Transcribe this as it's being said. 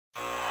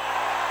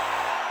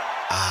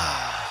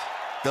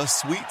The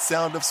sweet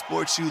sound of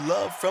sports you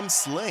love from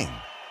Sling.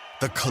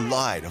 The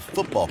collide of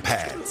football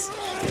pads.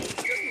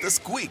 The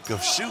squeak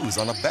of shoes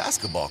on a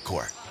basketball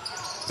court.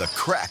 The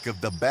crack of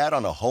the bat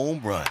on a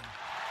home run.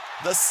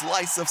 The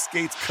slice of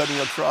skates cutting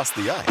across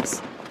the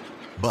ice.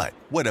 But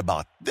what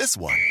about this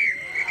one?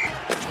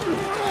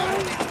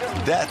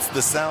 That's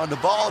the sound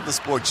of all the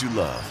sports you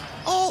love,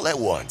 all at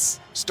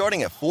once.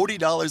 Starting at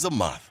 $40 a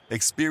month.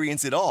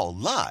 Experience it all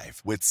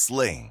live with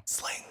Sling.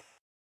 Sling.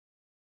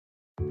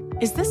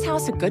 Is this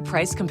house a good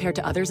price compared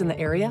to others in the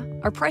area?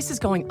 Are prices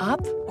going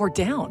up or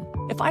down?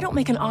 If I don't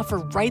make an offer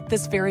right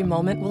this very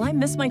moment, will I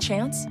miss my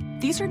chance?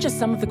 These are just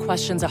some of the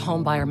questions a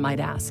home buyer might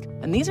ask.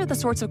 And these are the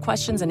sorts of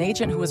questions an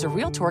agent who is a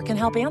Realtor can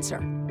help answer.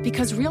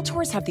 Because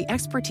Realtors have the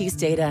expertise,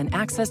 data, and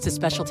access to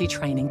specialty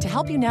training to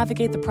help you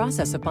navigate the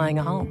process of buying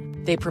a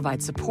home. They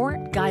provide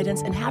support,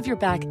 guidance, and have your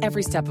back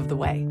every step of the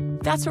way.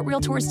 That's what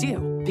Realtors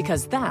do,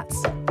 because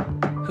that's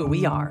who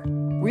we are.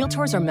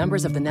 Realtors are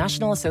members of the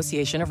National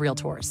Association of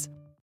Realtors.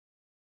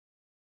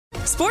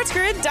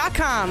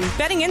 SportsGrid.com.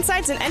 Betting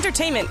insights and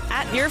entertainment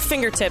at your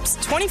fingertips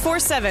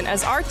 24/7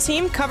 as our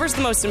team covers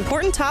the most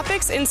important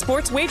topics in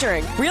sports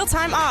wagering.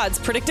 Real-time odds,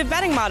 predictive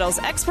betting models,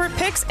 expert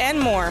picks, and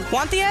more.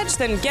 Want the edge?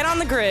 Then get on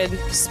the grid.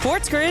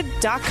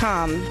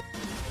 SportsGrid.com.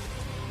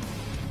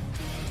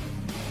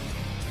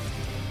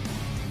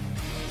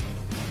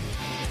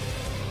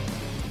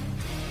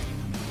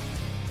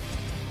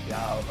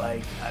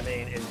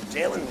 Is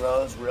Jalen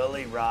Rose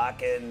really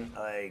rocking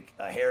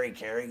Harry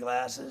Carey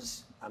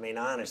glasses? I mean,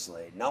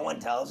 honestly, no one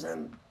tells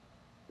him.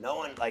 No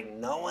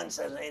one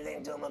says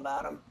anything to him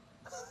about him.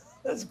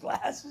 Those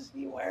glasses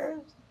he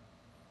wears.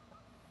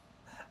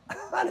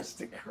 Honest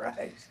to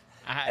Christ.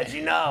 As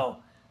you know,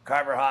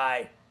 Carver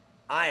High,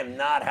 I am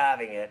not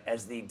having it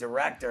as the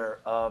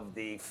director of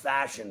the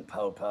Fashion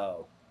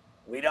Popo.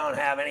 We don't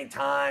have any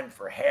time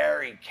for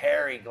Harry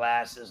Carey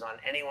glasses on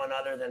anyone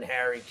other than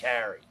Harry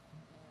Carey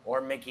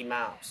or Mickey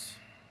Mouse.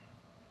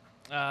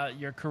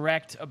 You're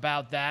correct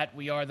about that.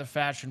 We are the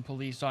fashion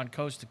police on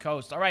Coast to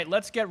Coast. All right,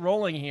 let's get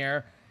rolling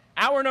here.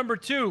 Hour number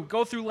 2,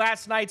 go through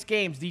last night's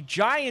games. The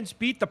Giants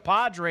beat the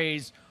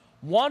Padres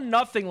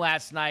 1-0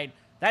 last night.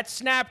 That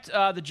snapped,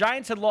 the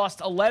Giants had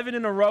lost 11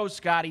 in a row,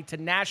 Scotty, to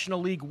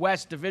National League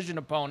West division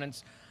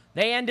opponents.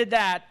 They ended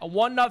that, a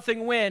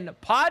 1-0 win.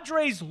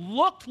 Padres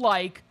looked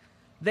like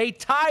they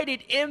tied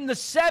it in the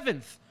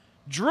 7th.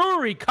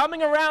 Drury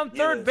coming around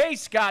third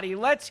base, Scotty.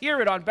 Let's hear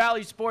it on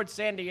Bally Sports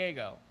San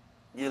Diego.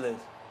 You lose.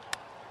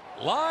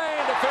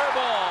 Line to fair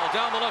ball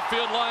down the left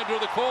field line to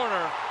the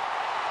corner.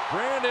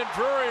 Brandon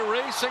Drury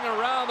racing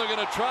around. They're going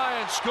to try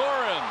and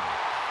score him.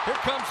 Here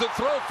comes the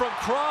throw from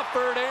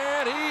Crawford,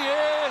 and he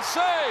is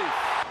safe.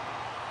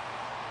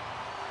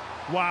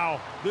 Wow,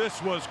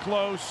 this was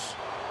close.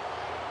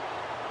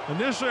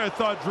 Initially, I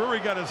thought Drury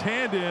got his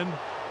hand in.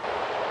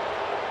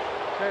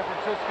 San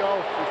Francisco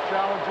is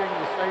challenging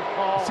the safe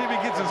call. Let's see if he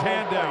gets his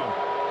hand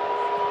down.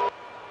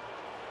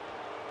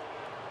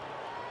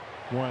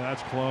 Boy,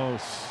 that's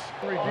close.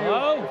 Review,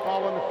 the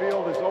call in the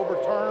field is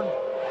overturned.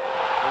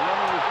 The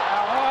runner is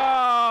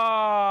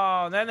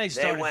out. Oh, then they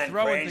started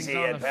throwing crazy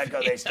things on at the Petco.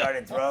 field. They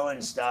started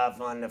throwing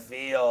stuff on the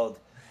field.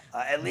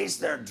 At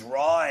least they're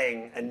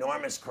drawing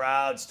enormous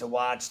crowds to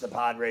watch the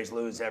Padres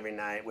lose every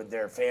night with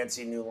their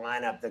fancy new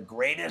lineup. The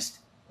greatest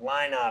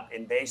lineup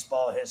in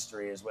baseball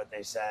history is what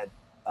they said,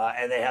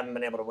 and they haven't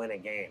been able to win a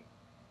game.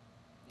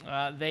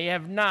 They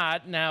have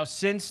not. Now,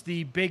 since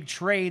the big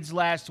trades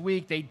last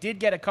week, they did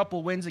get a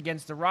couple wins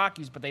against the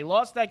Rockies, but they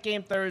lost that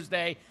game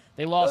Thursday.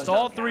 They lost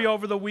all three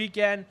over the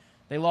weekend.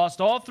 They lost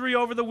all 3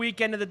 over the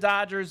weekend to the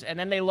Dodgers, and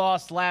then they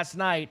lost last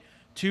night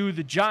to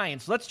the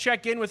Giants. Let's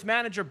check in with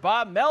manager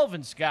Bob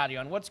Melvin, Scotty,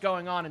 on what's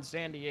going on in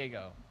San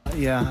Diego.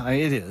 Yeah,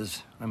 it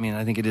is. I mean,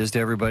 I think it is to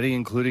everybody,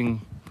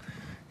 including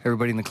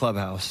everybody in the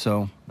clubhouse.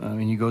 So, I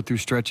mean, you go through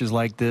stretches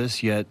like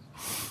this, yet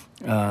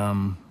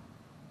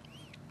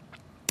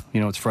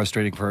it's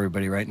frustrating for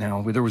everybody right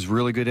now. There was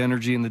really good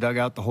energy in the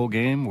dugout the whole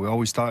game. We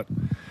always thought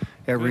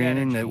every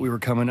inning that we were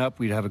coming up,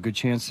 we'd have a good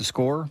chance to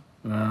score.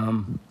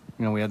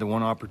 We had the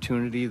one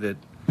opportunity that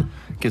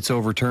gets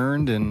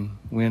overturned, and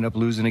we end up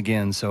losing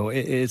again. So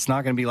it's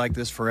not going to be like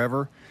this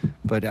forever,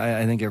 but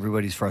I think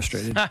everybody's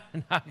frustrated.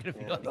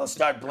 They'll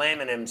start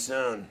blaming him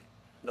soon.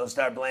 They'll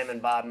start blaming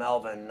Bob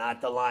Melvin,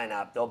 not the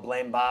lineup. They'll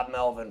blame Bob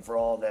Melvin for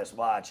all this.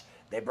 Watch.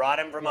 They brought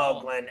him from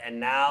Oakland, and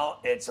now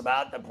it's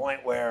about the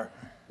point where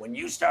when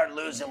you start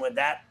losing with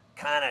that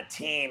kind of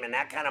team and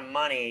that kind of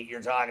money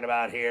you're talking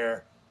about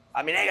here,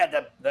 I mean, they got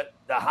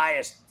the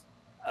highest,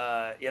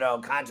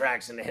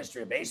 contracts in the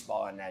history of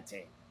baseball on that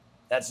team.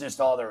 That's just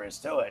all there is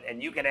to it.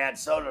 And you can add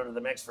Soto to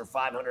the mix for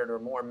 $500 or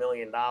more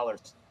million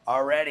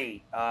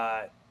already,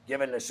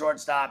 given the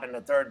shortstop and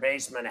the third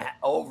baseman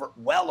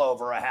well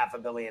over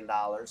 $500 million,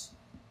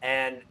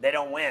 and they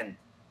don't win.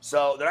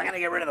 So they're not going to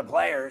get rid of the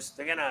players.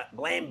 They're going to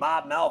blame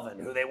Bob Melvin,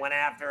 who they went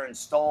after and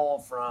stole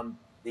from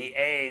the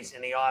A's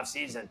in the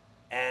offseason.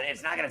 And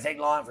it's not going to take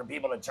long for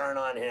people to turn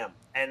on him.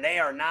 And they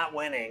are not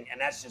winning, and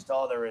that's just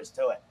all there is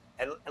to it.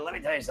 And let me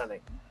tell you something.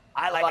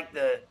 I like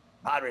the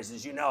Padres.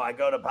 As you know, I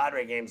go to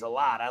Padre games a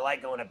lot. I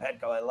like going to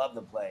Petco. I love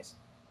the place.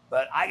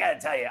 But I got to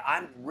tell you,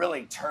 I'm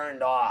really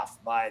turned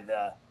off by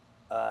the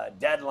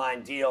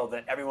deadline deal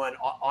that everyone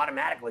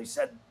automatically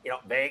said,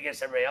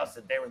 Vegas, everybody else,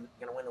 that they were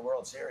going to win the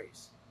World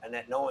Series and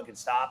that no one could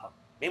stop them.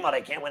 Meanwhile,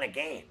 they can't win a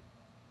game.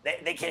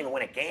 They can't even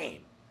win a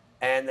game.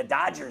 And the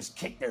Dodgers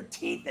kicked their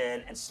teeth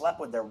in and slept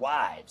with their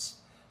wives.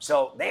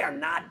 So they are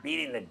not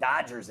beating the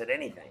Dodgers at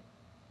anything.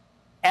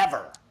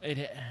 Ever.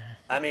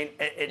 I mean,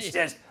 it's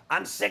just,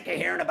 I'm sick of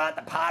hearing about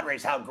the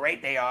Padres, how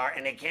great they are,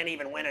 and they can't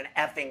even win an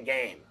effing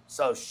game.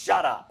 So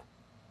shut up.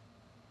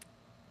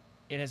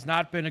 It has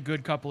not been a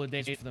good couple of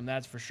days for them,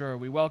 that's for sure.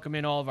 We welcome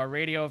in all of our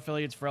radio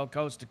affiliates for El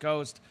Coast to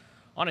Coast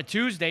on a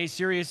Tuesday,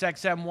 Sirius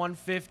XM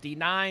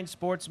 159,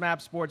 Sports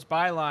Map, Sports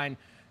Byline.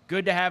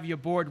 Good to have you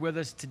aboard with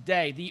us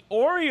today. The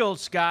Orioles,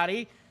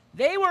 Scotty,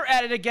 they were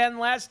at it again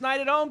last night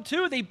at home,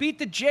 too. They beat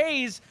the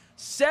Jays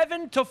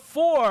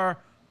 7-4.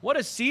 What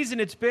a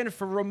season it's been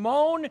for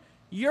Ramon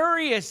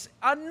Urias.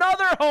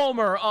 Another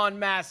homer on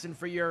Masson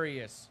for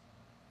Urias.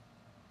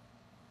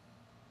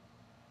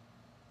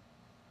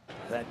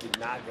 That did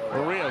not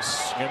go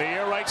Urias in the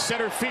air right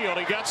center field.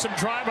 He got some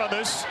drive on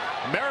this.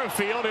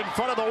 Merrifield in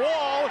front of the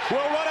wall will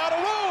run out of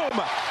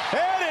room.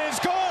 It is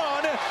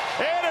gone.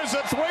 It is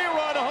a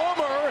 3-run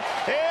homer.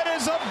 It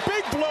is a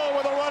big blow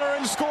with a runner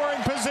in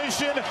scoring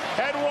position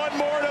and one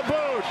more to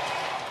boot.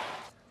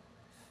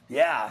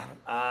 Yeah,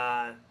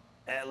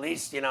 at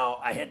least,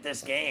 I hit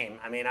this game.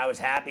 I mean, I was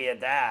happy at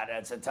that.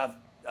 It's a tough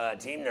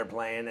team they're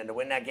playing, and to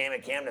win that game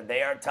at Camden,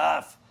 they are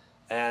tough.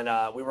 And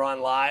we were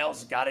on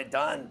Lyles, got it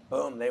done.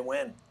 Boom, they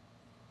win.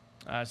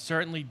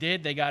 Certainly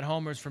did. They got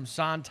homers from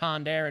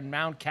Santander and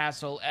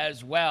Mountcastle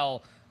as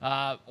well.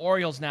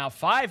 Orioles now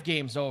 5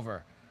 games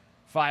over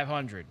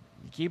 500.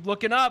 You keep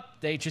looking up.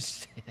 They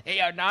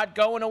are not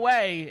going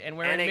away. And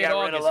we're in mid-August. And they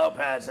got rid of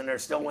Lopez, and they're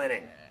still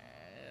winning.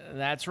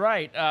 That's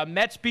right.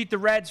 Mets beat the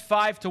Reds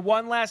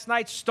 5-1 last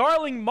night.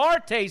 Starling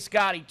Marte,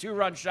 Scotty,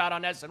 2-run shot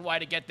on SNY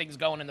to get things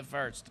going in the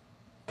first.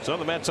 So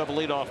the Mets have a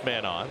leadoff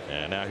man on.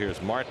 And now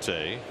here's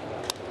Marte.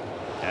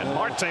 And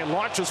Marte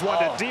launches one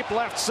to deep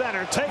left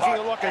center. Taking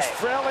a look is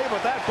Fraley,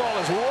 but that ball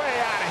is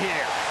way out of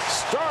here.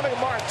 Starling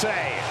Marte,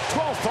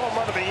 12th home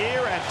run of the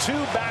year, and 2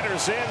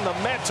 batters in. The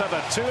Mets have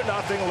a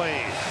 2-0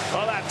 lead.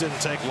 Well, that didn't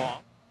take long.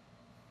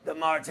 The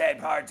Marte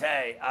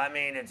Parte. I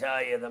mean to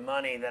tell you, the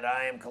money that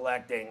I am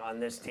collecting on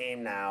this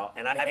team now,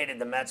 and I hated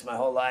the Mets my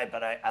whole life,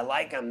 but I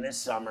like them this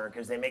summer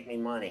because they make me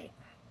money.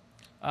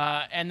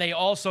 And they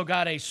also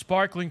got a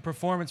sparkling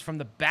performance from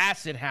the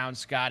Bassett Hounds,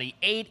 Scotty.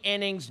 8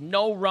 innings,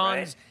 no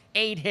runs,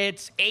 8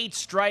 hits, 8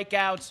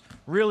 strikeouts.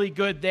 Really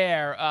good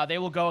there. They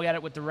will go at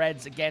it with the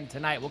Reds again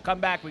tonight. We'll come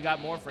back. We got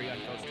more for you on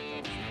Coast to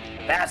Coast.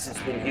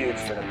 Bassett's been huge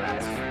for the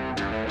Mets.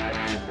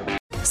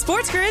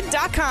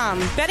 SportsGrid.com.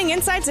 Betting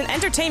insights and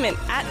entertainment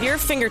at your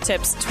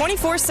fingertips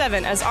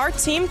 24/7 as our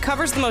team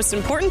covers the most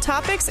important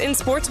topics in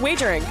sports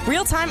wagering.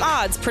 Real-time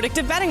odds,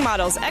 predictive betting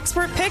models,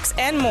 expert picks,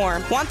 and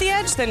more. Want the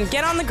edge? Then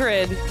get on the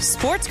grid.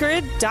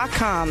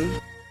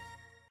 SportsGrid.com.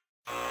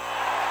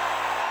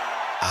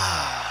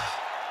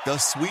 The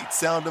sweet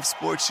sound of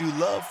sports you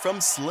love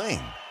from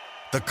Sling.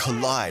 The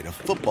collide of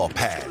football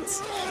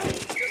pads.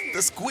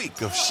 The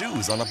squeak of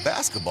shoes on a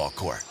basketball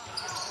court.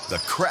 The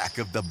crack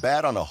of the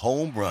bat on a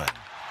home run.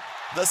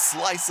 The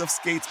slice of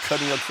skates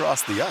cutting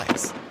across the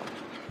ice.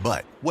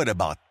 But what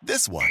about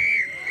this one?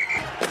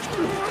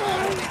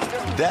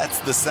 That's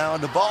the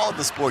sound of all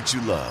the sports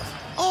you love,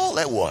 all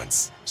at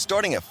once.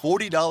 Starting at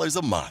 $40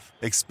 a month.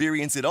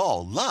 Experience it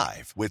all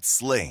live with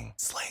Sling.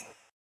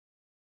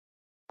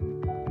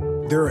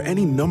 There are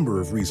any number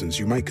of reasons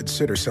you might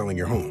consider selling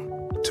your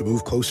home. To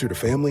move closer to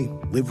family,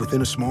 live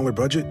within a smaller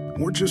budget,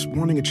 or just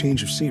wanting a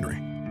change of scenery.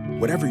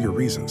 Whatever your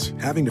reasons,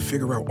 having to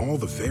figure out all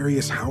the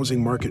various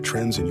housing market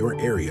trends in your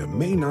area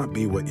may not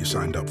be what you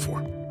signed up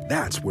for.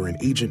 That's where an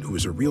agent who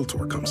is a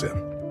Realtor comes in.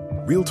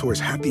 Realtors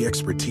have the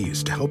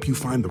expertise to help you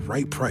find the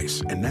right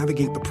price and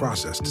navigate the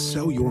process to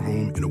sell your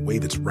home in a way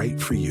that's right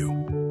for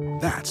you.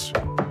 That's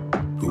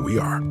who we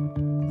are.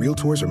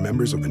 Realtors are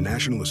members of the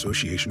National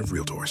Association of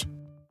Realtors.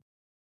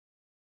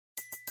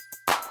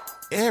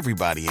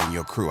 Everybody in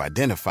your crew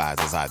identifies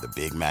as either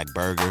Big Mac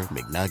Burger,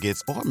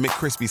 McNuggets, or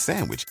McCrispy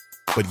Sandwich.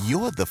 But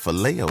you're the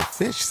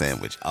Filet-O-Fish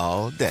Sandwich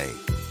all day.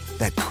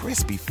 That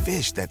crispy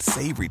fish, that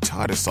savory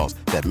tartar sauce,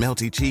 that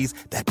melty cheese,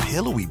 that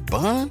pillowy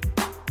bun.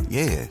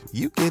 Yeah,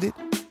 you get it.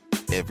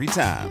 Every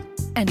time.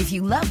 And if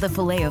you love the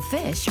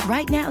Filet-O-Fish,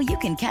 right now you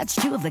can catch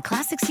 2 of the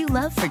classics you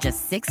love for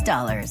just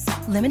 $6.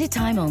 Limited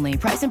time only.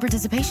 Price and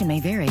participation may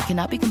vary.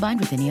 Cannot be combined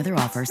with any other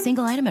offer.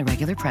 Single item at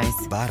regular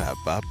price.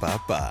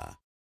 Ba-da-ba-ba-ba.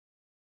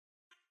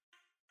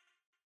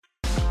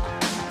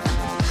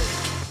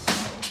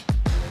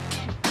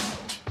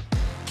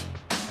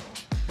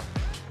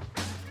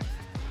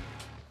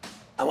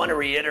 I want to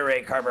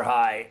reiterate, Carver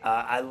High.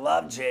 I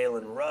love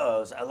Jalen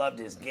Rose. I loved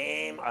his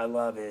game. I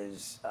love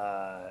his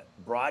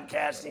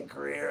broadcasting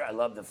career. I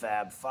love the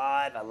Fab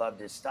Five. I loved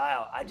his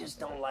style. I just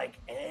don't like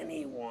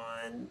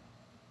anyone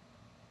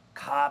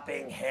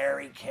copying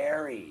Harry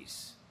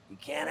Caray's. You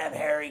can't have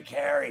Harry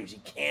Careys. You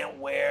can't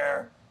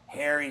wear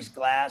Harry's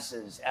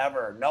glasses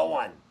ever. No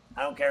one.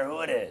 I don't care who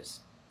it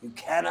is. You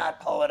cannot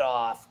pull it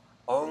off.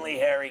 Only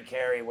Harry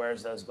Carey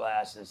wears those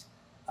glasses.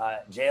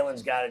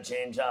 Jalen's got to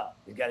change up.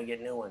 He's got to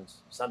get new ones.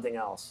 Something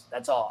else.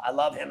 That's all. I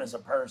love him as a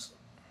person.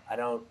 I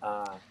don't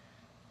have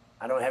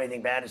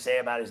anything bad to say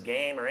about his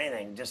game or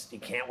anything. Just, you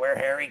can't wear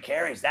Harry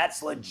Careys.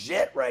 That's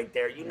legit right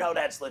there. You know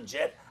that's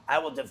legit. I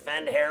will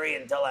defend Harry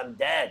until I'm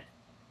dead.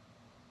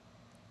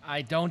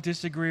 I don't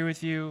disagree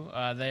with you.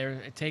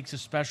 It takes a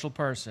special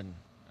person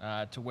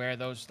to wear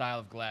those style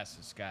of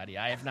glasses, Scotty.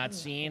 I have not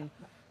seen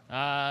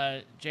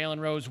Jalen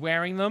Rose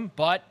wearing them,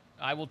 but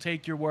I will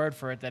take your word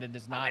for it that it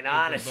is not. I mean,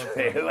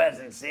 honestly, who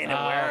hasn't seen him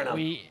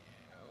wearing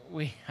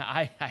them?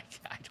 I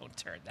don't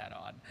turn that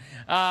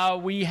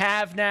on. We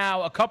have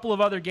now a couple of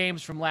other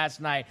games from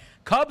last night.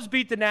 Cubs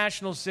beat the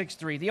Nationals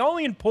 6-3. The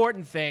only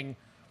important thing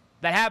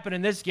that happened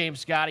in this game,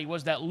 Scotty,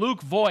 was that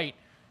Luke Voit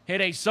hit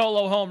a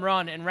solo home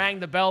run and rang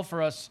the bell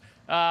for us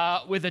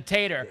with a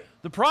tater.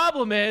 The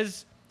problem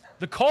is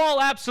the call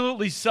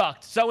absolutely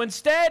sucked. So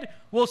instead,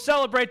 we'll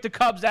celebrate the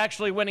Cubs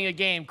actually winning a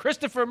game.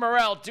 Christopher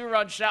Morel,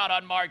 2-run shot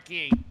on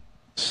Marquee.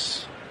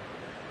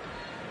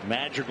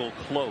 Magical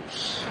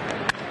close.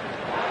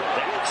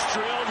 That's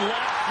drilled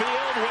left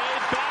field, way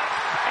back,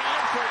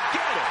 and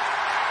forget it.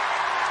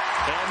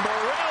 And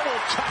Morel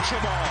will touch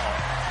them all.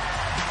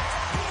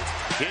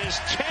 His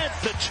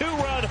 10th, the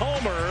 2-run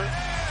homer,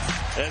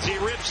 as he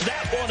rips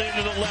that one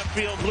into the left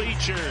field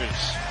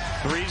bleachers.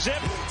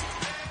 3-zip.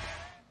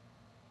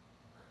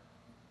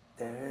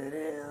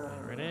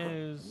 There it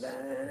is.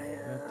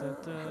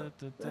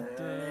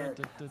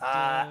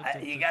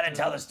 You got to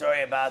tell the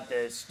story about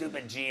the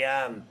stupid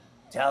GM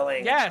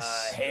telling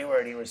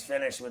Hayward he was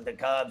finished with the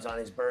Cubs on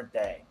his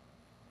birthday.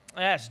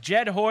 Yes,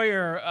 Jed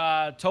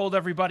Hoyer told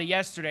everybody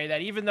yesterday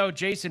that even though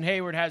Jason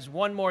Hayward has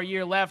one more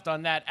year left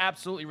on that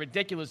absolutely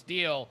ridiculous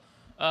deal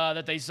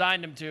that they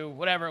signed him to,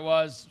 whatever it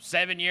was,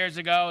 7 years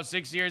ago,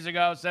 6 years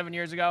ago, 7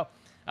 years ago,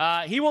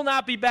 he will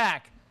not be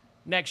back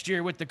next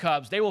year with the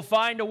Cubs. They will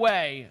find a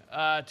way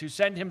to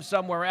send him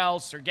somewhere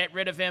else or get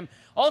rid of him.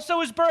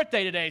 Also his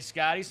birthday today,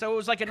 Scotty, so it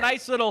was like a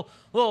nice little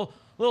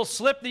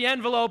slip the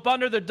envelope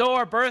under the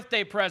door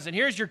birthday present.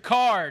 Here's your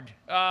card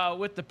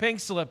with the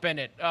pink slip in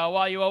it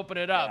while you open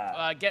it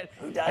up.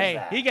 Who does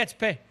that? He gets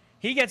paid.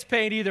 He gets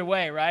paid either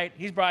way, right?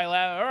 He's probably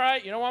like, all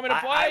right, you don't want me to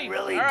play? I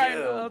really all right,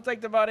 do. I'll take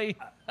the money.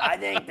 I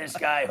think this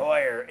guy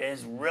Hoyer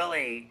is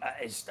really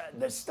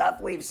the stuff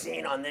we've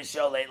seen on this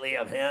show lately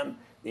of him,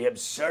 the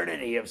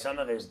absurdity of some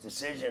of his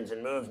decisions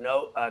and moves.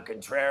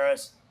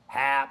 Contreras,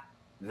 Happ,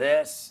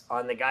 this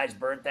on the guy's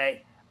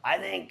birthday. I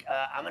think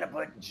I'm going to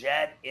put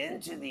Jed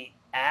into the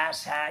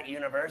Ass Hat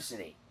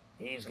University.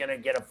 He's going to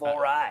get a full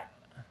ride.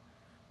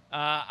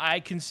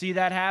 I can see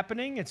that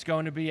happening. It's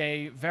going to be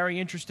a very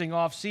interesting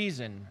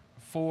offseason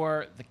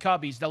for the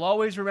Cubbies. They'll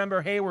always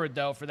remember Hayward,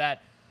 though, for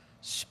that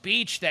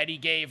speech that he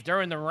gave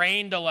during the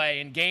rain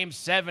delay in Game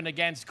 7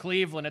 against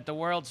Cleveland at the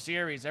World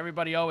Series.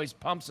 Everybody always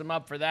pumps him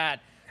up for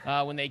that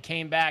when they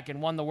came back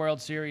and won the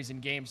World Series in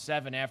Game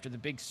 7 after the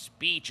big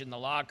speech in the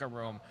locker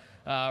room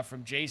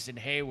from Jason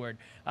Hayward.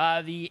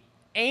 The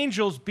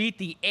Angels beat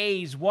the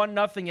A's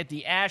 1-0 at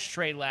the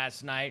Ashtray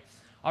last night.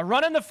 A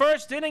run in the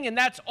first inning, and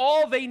that's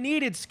all they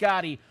needed,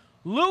 Scotty.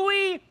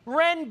 Louis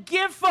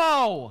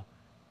Rengifo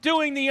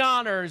doing the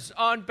honors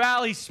on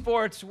Bally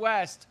Sports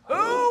West.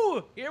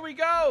 Ooh, here we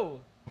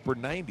go. For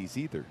 90s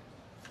either.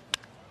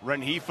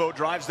 Rengifo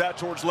drives that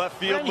towards left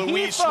field.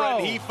 Luis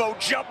Rengifo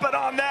jumping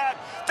on that.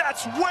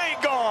 That's way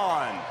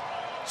gone.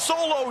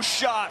 Solo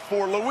shot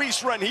for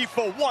Luis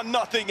Rengifo.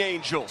 1-0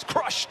 Angels.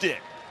 Crushed it.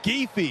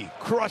 Giffey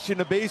crushing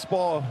the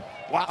baseball.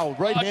 Wow,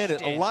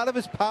 right-handed. A lot of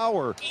his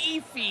power.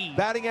 Giffey.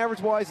 Batting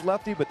average-wise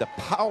lefty, but the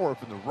power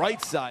from the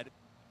right side.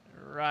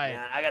 Right.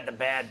 Man, I got the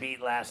bad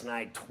beat last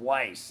night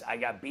twice. I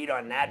got beat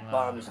on that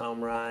Bums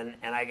home run,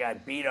 and I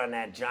got beat on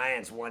that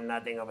Giants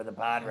 1-0 over the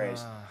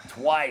Padres.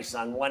 Twice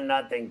on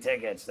 1-0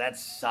 tickets. That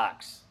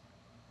sucks.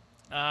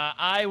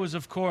 I was,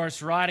 of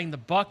course, riding the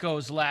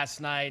Buccos last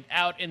night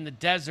out in the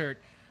desert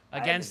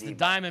against the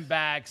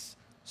Diamondbacks.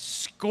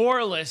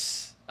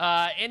 Scoreless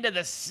into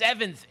the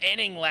 7th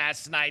inning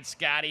last night,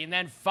 Scotty. And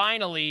then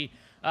finally,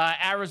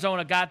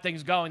 Arizona got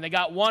things going. They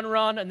got one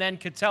run, and then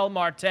Ketel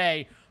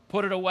Marte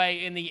put it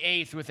away in the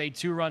 8th with a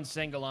 2-run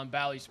single on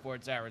Bally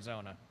Sports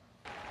Arizona.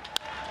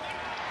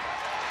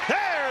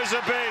 There's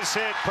a base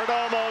hit.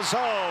 Perdomo's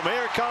home.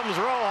 Here comes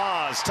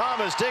Rojas.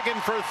 Thomas digging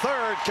for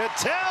third.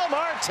 Ketel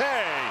Marte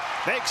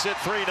makes it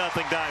 3-0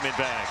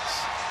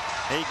 Diamondbacks.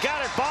 He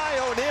got it by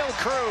O'Neill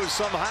Cruz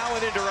somehow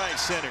and into right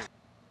center.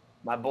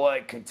 My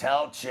boy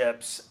Ketel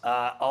chips.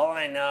 All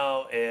I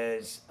know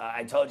is,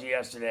 I told you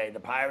yesterday, the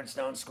Pirates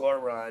don't score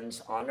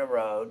runs on the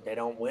road. They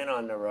don't win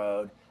on the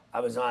road. I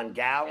was on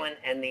Gowan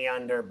and the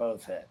under,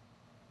 both hit.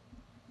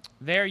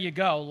 There you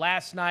go.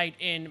 Last night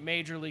in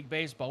Major League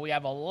Baseball. We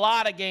have a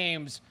lot of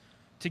games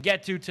to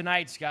get to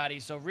tonight, Scotty.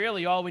 So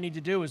really all we need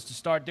to do is to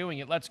start doing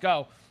it. Let's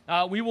go.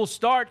 We will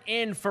start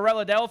in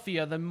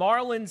Philadelphia. The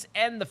Marlins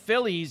and the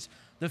Phillies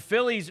The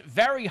Phillies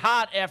very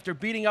hot after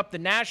beating up the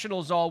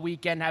Nationals all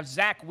weekend. Have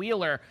Zach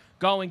Wheeler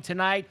going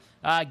tonight.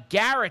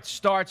 Garrett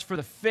starts for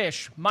the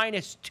Fish,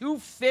 minus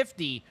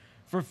 250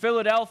 for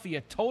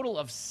Philadelphia. Total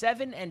of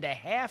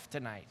 7.5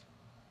 tonight.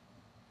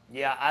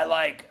 Yeah, I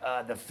like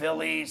the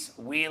Phillies,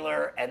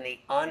 Wheeler, and the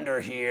under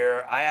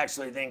here. I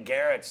actually think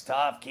Garrett's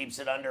tough, keeps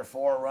it under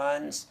 4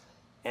 runs.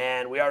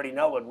 And we already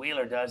know what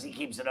Wheeler does. He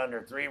keeps it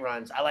under 3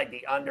 runs. I like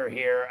the under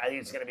here. I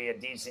think it's going to be a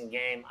decent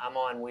game. I'm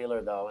on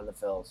Wheeler, though, in the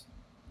Phils.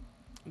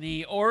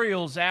 The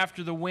Orioles,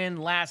 after the win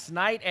last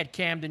night at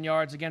Camden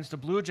Yards against the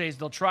Blue Jays,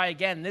 they'll try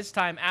again. This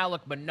time,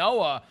 Alek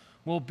Manoah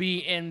will be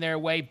in their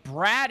way.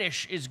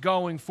 Bradish is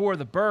going for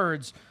the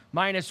Birds,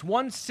 minus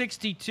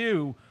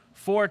 162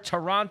 for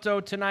Toronto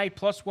tonight,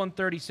 plus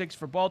 136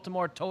 for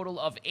Baltimore. Total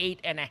of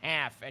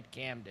 8.5 at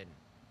Camden.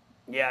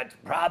 Yeah, the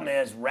problem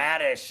is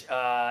Radish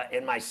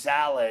in my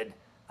salad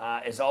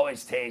is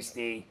always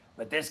tasty,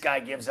 but this guy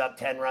gives up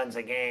 10 runs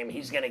a game.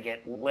 He's going to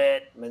get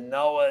lit.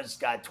 Manoah's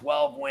got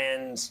 12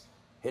 wins.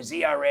 His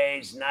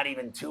ERA's not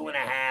even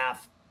 2.5.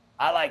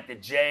 I like the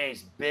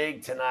Jays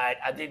big tonight.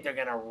 I think they're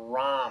going to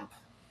romp.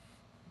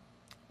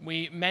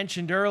 We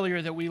mentioned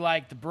earlier that we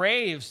like the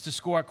Braves to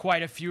score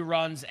quite a few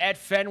runs at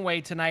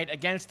Fenway tonight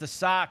against the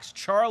Sox.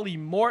 Charlie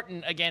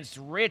Morton against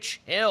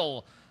Rich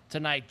Hill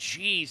tonight.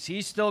 Jeez,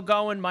 he's still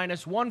going,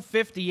 minus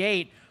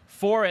 158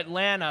 for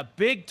Atlanta.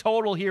 Big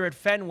total here at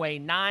Fenway,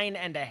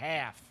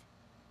 9.5.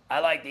 I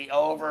like the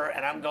over,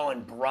 and I'm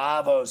going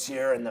Bravos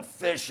here in the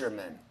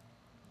Fishermen.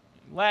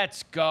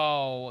 Let's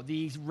go.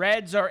 The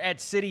Reds are at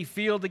Citi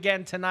Field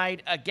again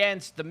tonight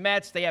against the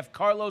Mets. They have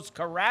Carlos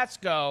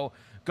Carrasco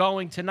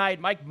going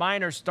tonight. Mike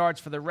Minor starts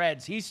for the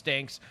Reds. He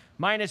stinks.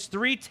 Minus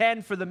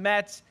 310 for the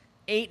Mets.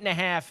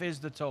 8.5 is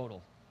the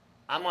total.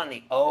 I'm on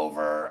the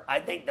over.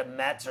 I think the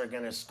Mets are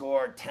going to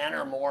score 10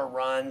 or more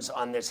runs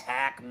on this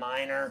hack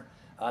Minor.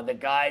 The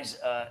guy's,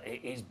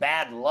 he's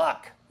bad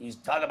luck. He's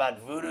talking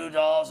about voodoo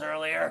dolls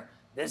earlier.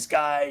 This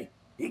guy,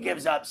 he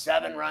gives up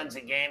 7 runs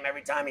a game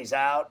every time he's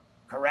out.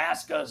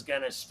 Carrasco's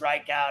going to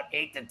strike out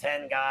 8 to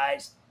 10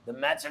 guys. The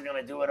Mets are going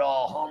to do it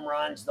all. Home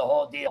runs, the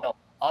whole deal.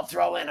 I'll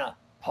throw in a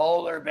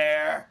polar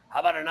bear. How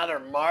about another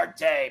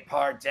Marte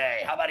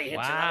Parte? How about he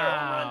hits another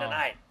home run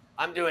tonight?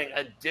 I'm doing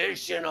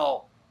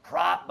additional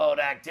prop boat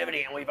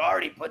activity, and we've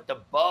already put the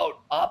boat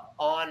up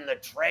on the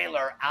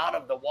trailer out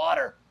of the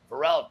water.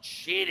 Pharrell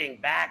cheating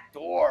back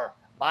door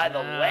by the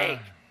lake.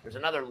 There's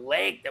another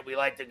lake that we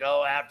like to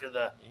go after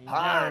the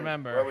pond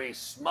where we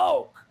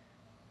smoke.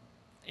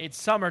 It's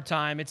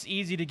summertime. It's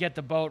easy to get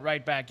the boat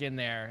right back in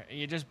there.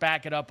 You just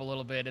back it up a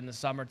little bit in the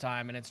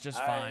summertime, and it's just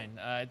fine.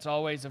 It's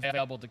always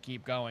available to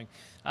keep going.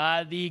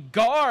 The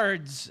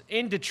Guards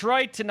in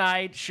Detroit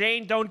tonight.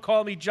 Shane, don't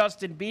call me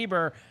Justin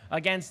Bieber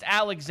against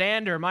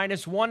Alexander.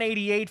 Minus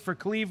 188 for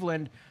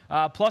Cleveland,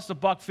 plus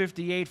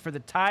 $158 for the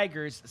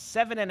Tigers.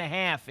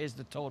 7.5 is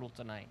the total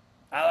tonight.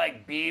 I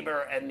like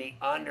Bieber and the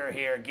under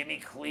here. Give me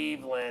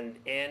Cleveland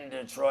in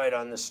Detroit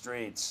on the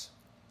streets.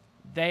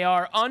 They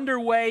are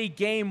underway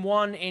game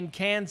 1 in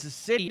Kansas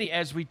City,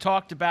 as we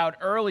talked about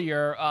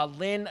earlier.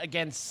 Lynn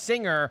against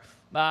Singer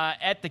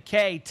at the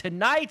K.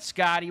 Tonight,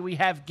 Scotty, we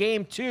have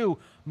game 2.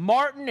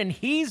 Martin and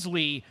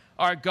Heasley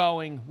are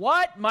going.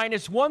 What?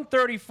 Minus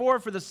 134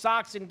 for the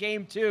Sox in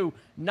game 2.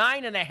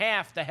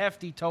 9.5, the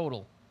hefty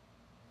total.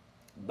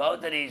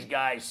 Both of these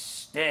guys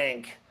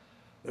stink.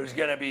 There's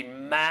going to be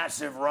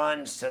massive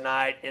runs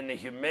tonight in the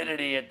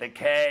humidity at the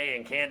K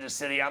in Kansas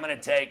City. I'm going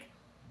to take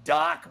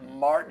Doc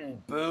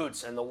Martin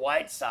boots and the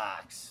White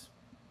Sox.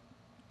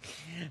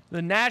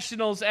 The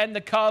Nationals and the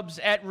Cubs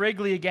at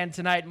Wrigley again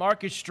tonight.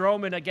 Marcus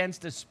Stroman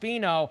against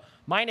Espino.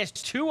 Minus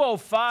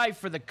 205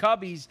 for the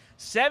Cubbies.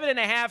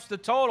 7.5's the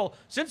total.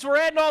 Since we're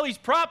adding all these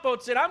prop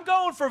boats in, I'm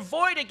going for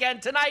Voit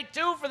again tonight,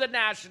 too, for the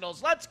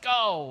Nationals. Let's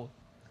go.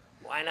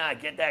 Why not?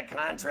 Get that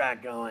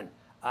contract going.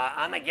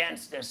 I'm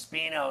against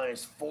Espino and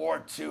his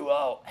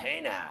 4.20.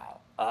 Hey now,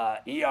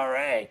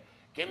 ERA.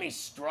 Give me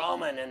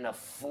Stroman and the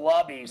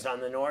Flubbies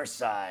on the north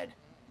side.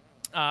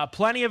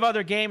 Plenty of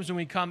other games when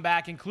we come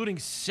back, including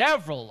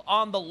several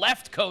on the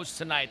left coast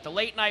tonight. The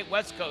late night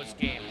West Coast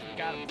game.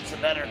 It's a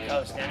better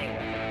coast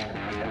anyway.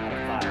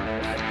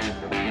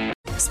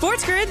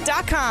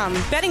 SportsGrid.com.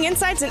 Betting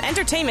insights and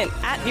entertainment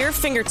at your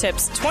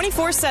fingertips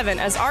 24/7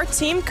 as our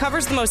team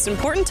covers the most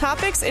important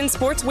topics in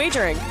sports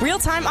wagering.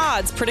 Real-time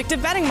odds,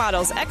 predictive betting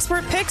models,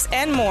 expert picks,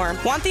 and more.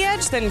 Want the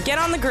edge? Then get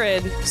on the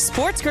grid.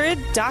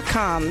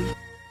 SportsGrid.com.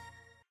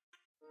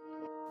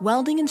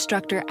 Welding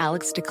instructor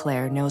Alex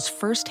DeClaire knows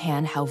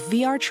firsthand how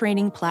VR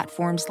training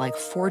platforms like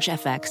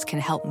ForgeFX can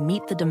help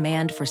meet the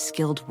demand for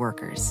skilled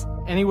workers.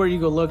 Anywhere you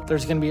go look,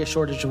 there's going to be a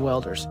shortage of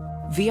welders.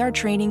 VR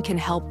training can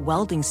help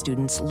welding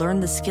students learn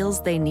the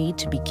skills they need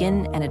to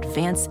begin and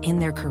advance in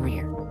their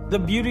career. The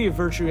beauty of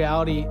virtual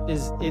reality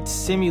is it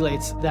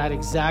simulates that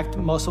exact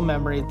muscle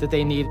memory that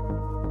they need.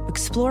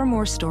 Explore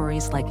more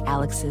stories like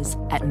Alex's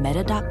at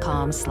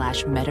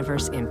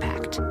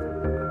meta.com/metaverseimpact.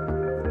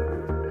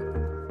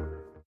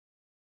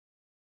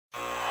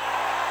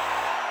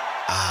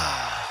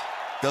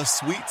 The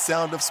sweet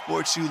sound of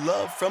sports you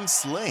love from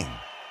Sling.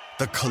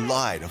 the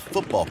collide of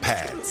football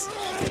pads,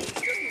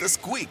 the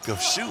squeak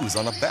of shoes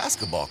on a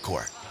basketball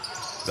court,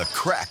 the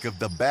crack of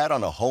the bat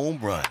on a home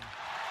run,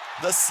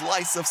 the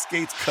slice of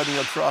skates cutting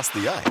across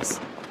the ice.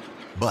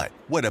 But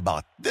what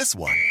about this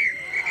one?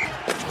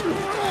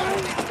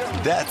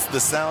 That's the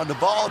sound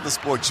of all the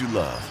sports you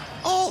love,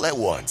 all at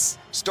once.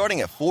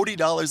 Starting at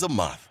 $40 a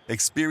month.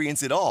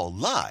 Experience it all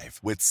live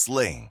with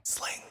Sling.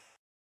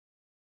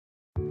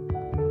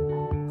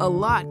 A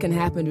lot can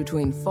happen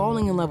between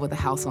falling in love with a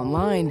house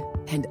online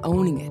and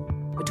owning it.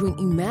 Between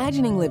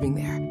imagining living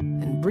there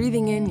and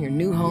breathing in your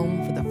new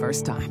home for the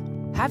first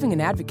time. Having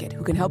an advocate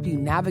who can help you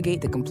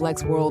navigate the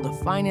complex world of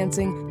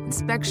financing,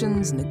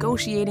 inspections,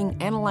 negotiating,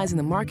 analyzing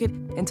the market,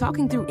 and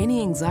talking through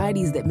any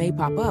anxieties that may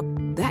pop up,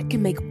 that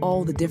can make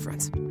all the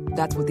difference.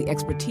 That's what the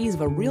expertise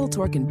of a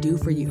Realtor can do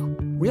for you.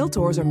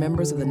 Realtors are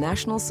members of the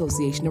National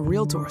Association of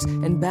Realtors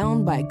and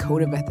bound by a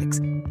code of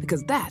ethics,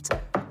 because that's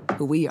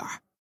who we are.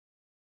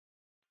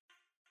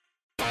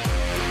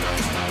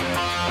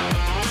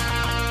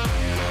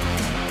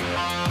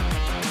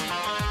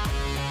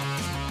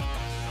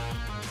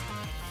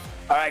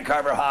 All right,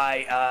 Carver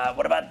High.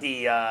 What about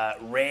the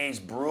Rays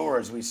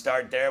Brewers? We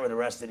start there with the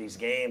rest of these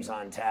games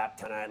on tap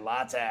tonight.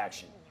 Lots of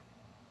action.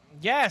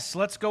 Yes,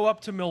 let's go up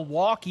to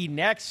Milwaukee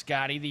next,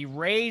 Scotty. The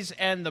Rays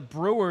and the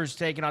Brewers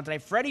taking on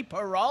tonight. Freddie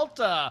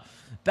Peralta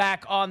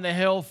back on the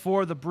hill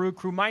for the Brew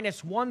Crew.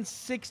 Minus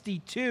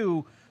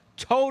 162,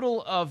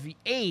 total of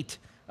 8.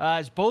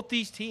 As both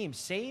these teams,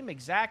 same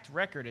exact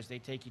record as they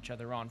take each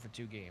other on for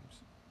 2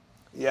 games.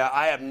 Yeah,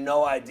 I have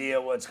no idea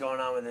what's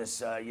going on with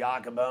this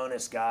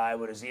Yacobonis guy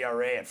with his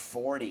ERA at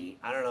 40.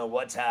 I don't know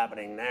what's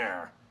happening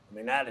there. I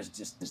mean, that is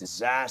just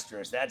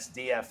disastrous. That's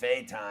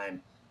DFA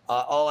time.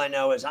 All I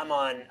know is I'm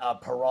on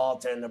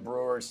Peralta and the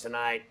Brewers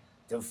tonight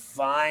to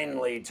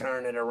finally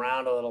turn it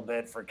around a little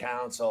bit for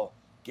Council.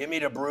 Give me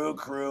the Brew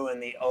Crew and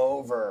the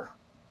over.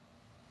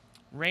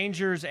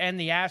 Rangers and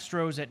the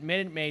Astros at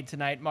Minute Maid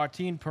tonight.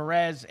 Martin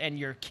Perez and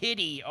your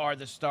kitty are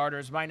the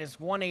starters. Minus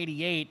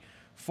 188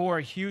 for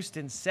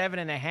Houston.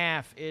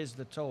 7.5 is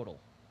the total.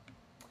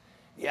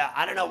 Yeah,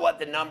 I don't know what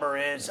the number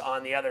is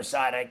on the other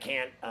side. I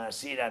can't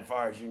see that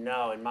far, as you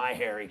know, in my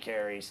Harry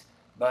carries.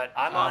 But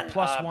I'm on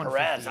plus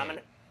Perez.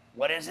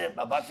 What is it,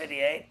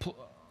 $1.58?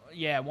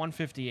 Yeah,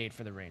 158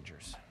 for the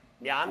Rangers.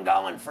 Yeah, I'm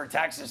going for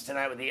Texas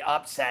tonight with the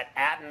upset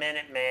at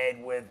Minute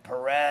Maid with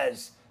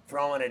Perez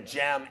throwing a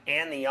gem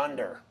and the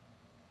under.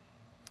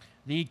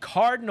 The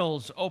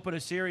Cardinals open a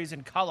series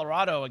in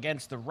Colorado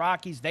against the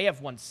Rockies. They have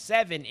won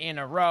 7 in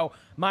a row.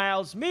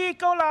 Miles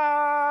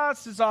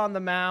Mikolas is on the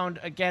mound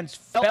against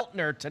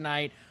Feltner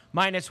tonight.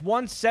 Minus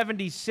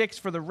 176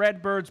 for the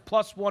Redbirds,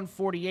 plus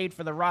 148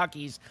 for the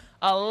Rockies.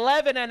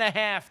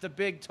 11.5, the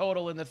big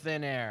total in the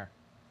thin air.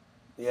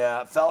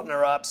 Yeah,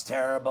 Feltner up's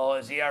terrible.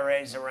 His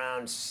ERA's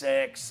around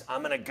 6.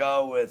 I'm going to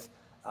go with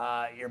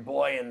your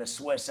boy in the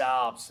Swiss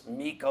Alps,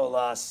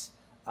 Mikolas,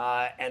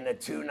 and the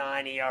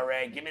 2.9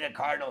 ERA. Give me the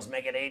Cardinals,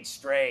 make it 8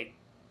 straight.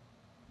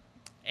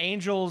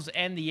 Angels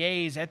and the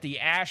A's at the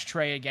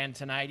Ashtray again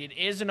tonight. It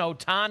is an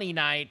Ohtani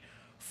night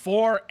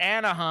for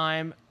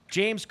Anaheim.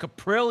 James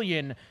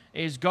Caprillion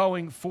is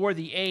going for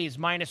the A's.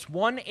 Minus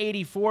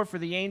 184 for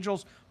the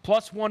Angels,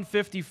 plus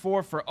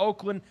 154 for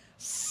Oakland.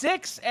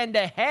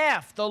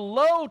 6.5, the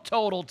low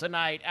total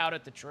tonight out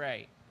at the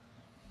Tray.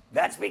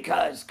 That's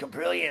because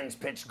Caprillion's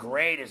pitched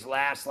great his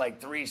last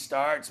 3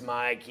 starts,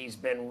 Mike. He's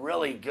been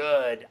really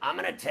good. I'm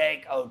going to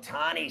take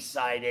Ohtani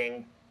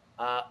sighting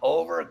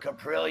over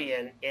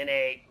Caprillion in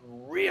a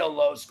real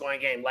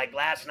low-scoring game. Like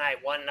last night,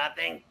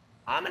 1-0.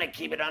 I'm going to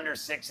keep it under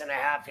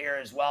 6.5 here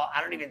as well.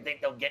 I don't even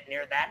think they'll get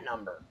near that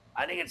number.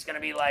 I think it's going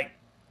to be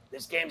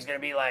this game's going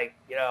to be 2-1,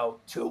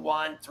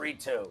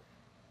 3-2.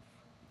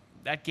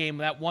 That game,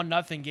 that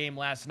 1-0 game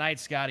last night,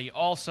 Scotty,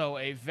 also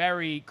a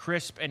very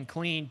crisp and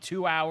clean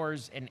 2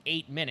 hours and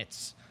 8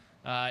 minutes.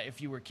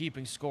 If you were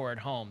keeping score at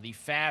home, the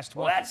fast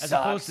one, that as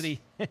opposed to the,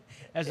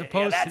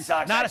 that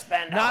sucks. I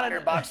spend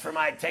 $100 for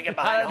my ticket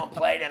behind home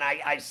plate, and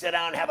I sit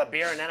down and have a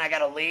beer, and then I got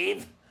to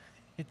leave.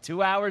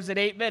 2 hours and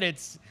 8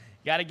 minutes.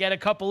 Got to get a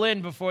couple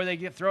in before they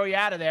throw you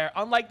out of there.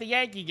 Unlike the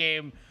Yankee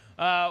game,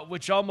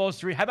 which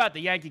almost how about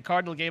the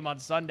Yankee-Cardinal game on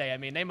Sunday? I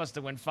mean, they must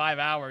have went 5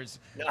 hours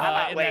in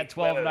that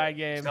 12-9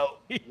 game. So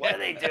what do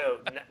they do?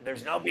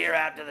 There's no beer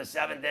after the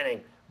 7th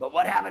inning. But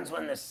what happens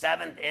when the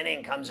 7th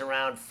inning comes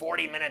around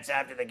 40 minutes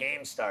after the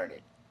game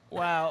started?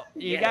 Well,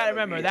 you got to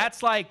remember,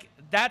 that's like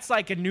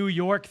a New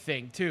York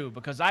thing, too,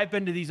 because I've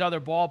been to these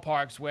other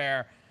ballparks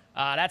where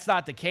that's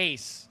not the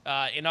case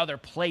in other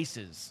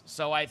places.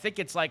 So I think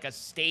it's like a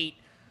state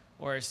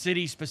or a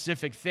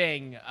city-specific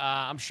thing.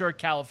 I'm sure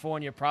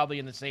California probably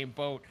in the same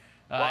boat.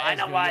 Well, I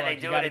know why they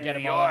do it in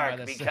New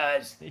York,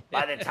 because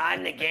by the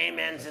time the game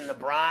ends in the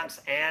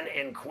Bronx and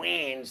in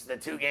Queens, the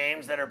 2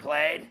 games that are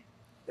played,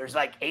 there's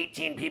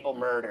 18 people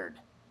murdered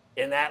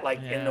in that,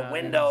 in the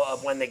window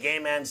of when the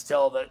game ends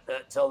till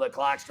the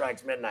clock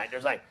strikes midnight.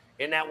 There's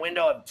in that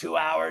window of 2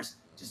 hours,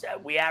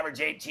 we average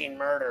 18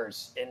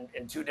 murders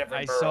in 2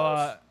 different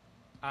boroughs.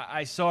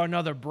 I saw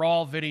another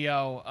brawl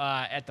video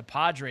at the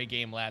Padre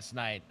game last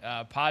night.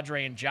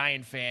 Padre and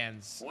Giant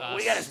fans.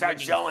 We got to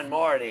start showing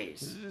more of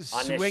these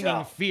on this swinging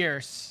show.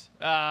 Fierce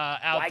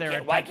out there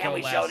at Petco Why can't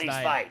we show these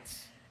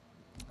fights?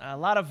 A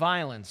lot of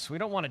violence. We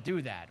don't want to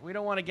do that. We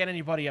don't want to get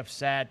anybody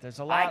upset. There's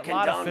a lot of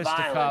violence.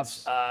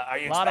 fisticuffs. Are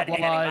you lot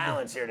expecting of blood. any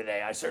violence here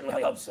today? I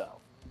certainly hope so.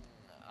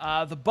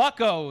 The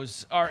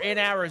Buccos are in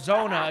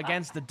Arizona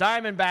against the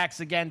Diamondbacks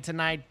again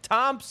tonight.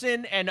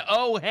 Thompson and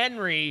O.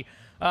 Henry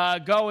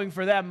going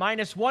for them.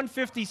 Minus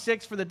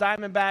 156 for the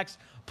Diamondbacks,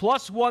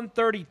 plus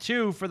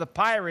 132 for the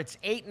Pirates.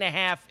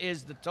 8.5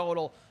 is the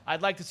total.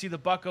 I'd like to see the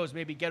Buccos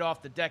maybe get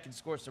off the deck and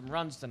score some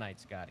runs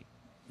tonight, Scotty.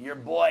 Your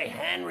boy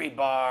Henry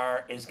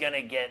Bar is going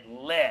to get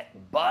lit.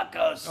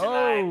 Buccos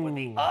tonight with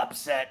the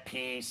upset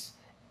piece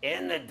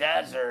in the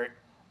desert.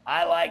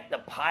 I like the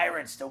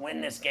Pirates to win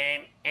this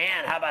game.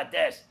 And how about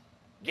this?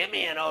 Give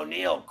me an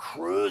O'Neill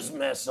cruise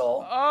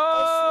missile, a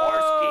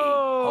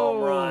Swarsky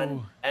home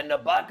run, and the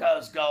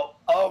Buccos go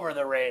over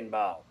the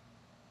rainbow.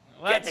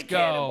 Let's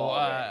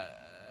go.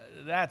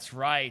 That's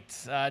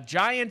right.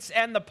 Giants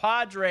and the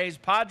Padres.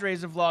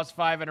 Padres have lost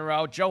 5 in a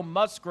row. Joe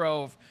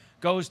Musgrove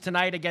goes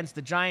tonight against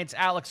the Giants.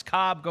 Alex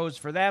Cobb goes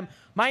for them.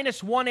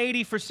 Minus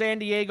 180 for San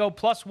Diego,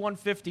 plus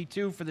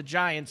 152 for the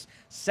Giants.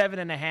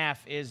 7.5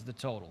 is the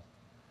total.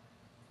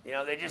 You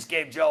know, they just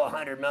gave Joe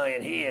 $100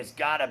 million. He has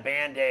got to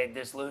Band-Aid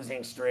this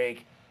losing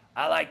streak.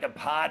 I like the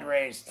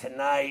Padres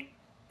tonight,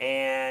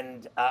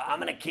 and I'm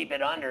going to keep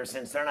it under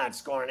since they're not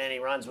scoring any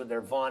runs with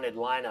their vaunted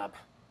lineup.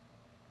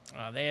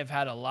 They have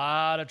had a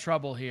lot of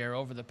trouble here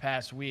over the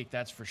past week,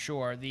 that's for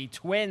sure. The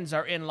Twins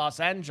are in Los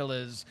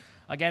Angeles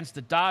against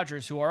the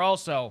Dodgers, who are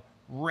also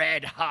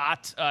red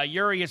hot.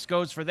 Urias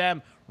goes for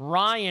them.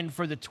 Ryan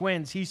for the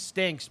Twins. He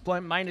stinks.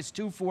 Minus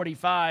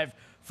 245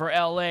 for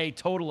L.A.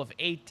 Total of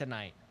 8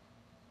 tonight.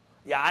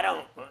 Yeah, I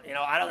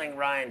don't think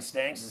Ryan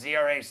stinks. His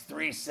ERA's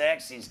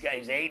 3.6. He's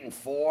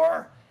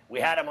 8-4.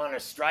 We had him on a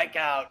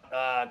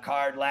strikeout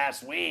card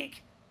last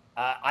week.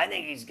 I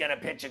think he's going to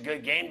pitch a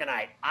good game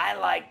tonight. I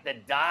like the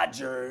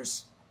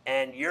Dodgers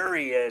and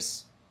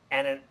Urias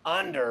and an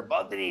under.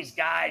 Both of these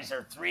guys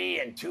are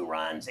 3 and 2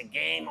 runs a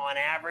game on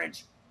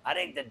average. I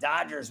think the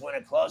Dodgers win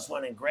a close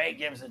one, and Gray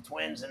gives the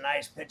Twins a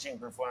nice pitching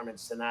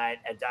performance tonight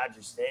at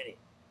Dodger Stadium.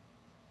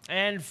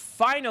 And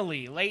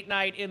finally, late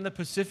night in the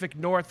Pacific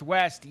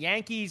Northwest,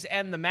 Yankees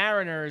and the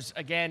Mariners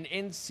again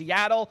in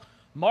Seattle.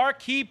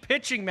 Marquee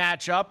pitching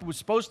matchup was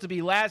supposed to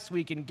be last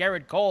week, and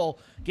Garrett Cole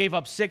gave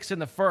up 6 in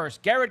the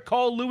first. Garrett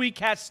Cole, Luis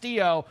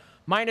Castillo,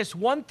 minus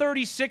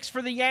 136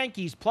 for the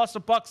Yankees, plus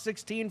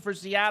 $1.16 for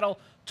Seattle.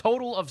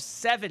 Total of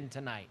 7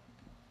 tonight.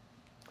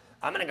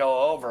 I'm going to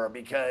go over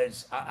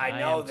because I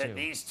know that too.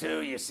 These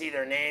two, you see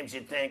their names,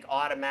 you think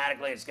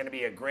automatically it's going to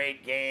be a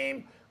great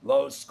game,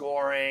 low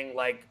scoring,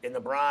 like in the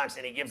Bronx,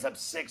 and he gives up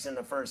 6 in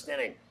the first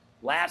inning.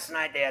 Last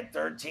night they had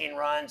 13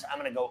 runs. I'm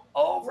going to go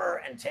over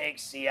and take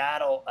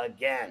Seattle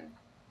again.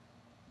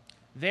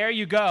 There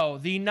you go.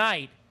 The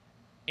night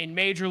in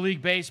Major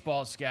League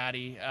Baseball,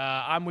 Scotty.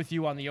 I'm with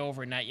you on the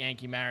over in that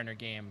Yankee-Mariner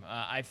game.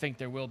 I think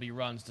there will be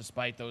runs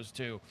despite those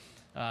two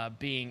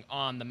being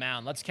on the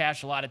mound. Let's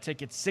cash a lot of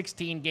tickets.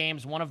 16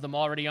 games, one of them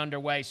already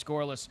underway,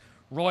 scoreless.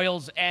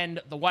 Royals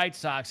and the White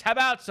Sox. How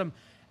about some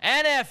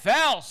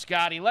NFL,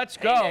 Scotty? Let's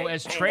go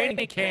as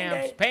training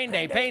camps. Pain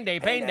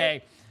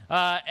day.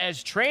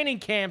 As training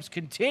camps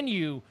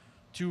continue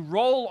to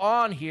roll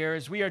on here,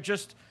 as we are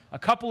just a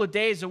couple of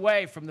days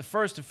away from the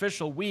first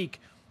official week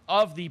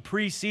of the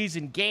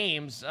preseason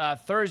games.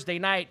 Thursday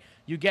night,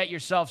 you get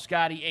yourself,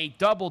 Scotty, a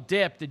double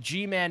dip. The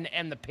G-Men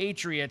and the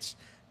Patriots,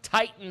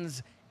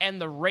 Titans and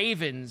the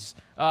Ravens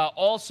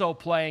also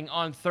playing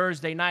on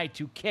Thursday night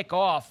to kick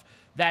off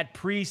that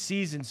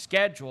preseason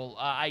schedule.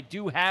 I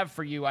do have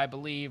for you, I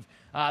believe,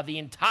 the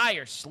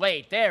entire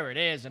slate. There it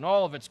is in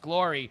all of its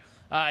glory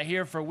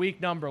here for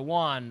week number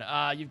 1.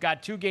 You've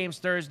got 2 games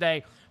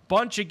Thursday,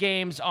 bunch of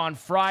games on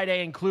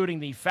Friday, including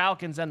the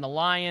Falcons and the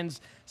Lions.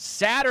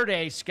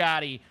 Saturday,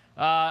 Scotty,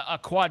 a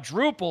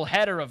quadruple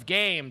header of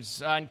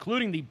games,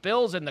 including the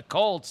Bills and the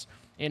Colts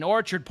in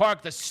Orchard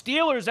Park, the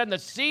Steelers and the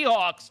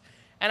Seahawks.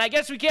 And I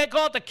guess we can't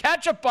call it the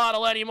ketchup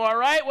bottle anymore,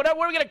 right? What are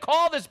we going to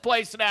call this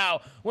place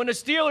now? When the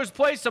Steelers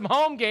play some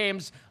home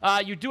games,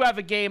 you do have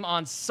a game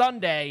on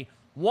Sunday.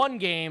 1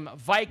 game,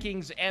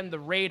 Vikings and the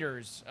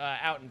Raiders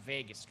out in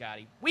Vegas,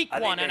 Scotty. Week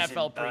 1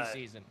 NFL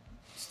preseason.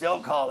 Still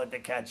call it the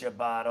ketchup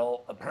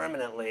bottle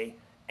permanently,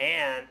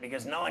 and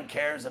because no one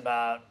cares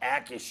about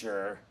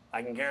Acusure,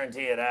 I can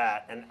guarantee you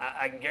that. And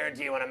I can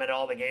guarantee you when I'm at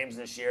all the games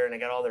this year and I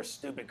got all their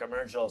stupid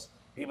commercials,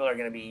 people are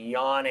going to be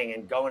yawning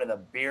and going to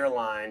the beer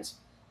lines.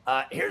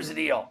 Here's the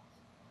deal.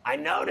 I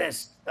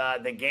noticed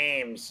the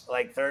games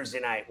like Thursday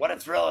night. What a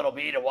thrill it'll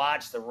be to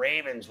watch the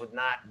Ravens with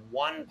not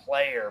one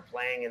player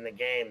playing in the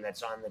game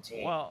that's on the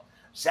team. Well,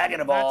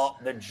 second of all,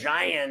 the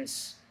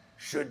Giants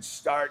should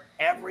start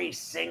every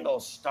single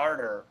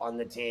starter on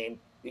the team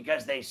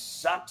because they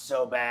suck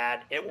so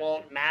bad, it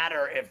won't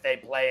matter if they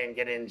play and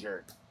get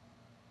injured.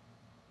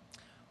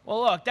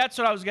 Well, look, that's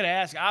what I was going to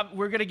ask.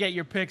 We're going to get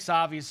your picks,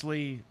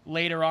 obviously,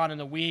 later on in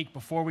the week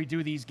before we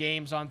do these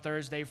games on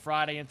Thursday,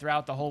 Friday, and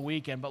throughout the whole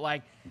weekend. But,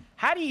 like,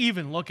 how do you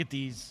even look at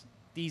these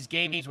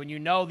games when you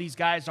know these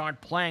guys aren't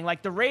playing?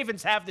 Like, the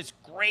Ravens have this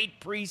great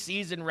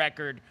preseason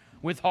record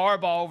with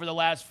Harbaugh over the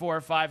last 4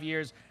 or 5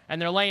 years, and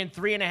they're laying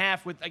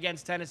 3.5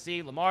 against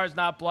Tennessee. Lamar's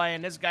not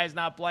playing. This guy's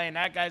not playing.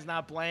 That guy's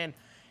not playing.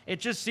 It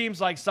just seems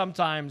like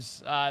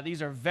sometimes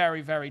these are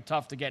very, very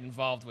tough to get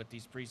involved with,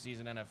 these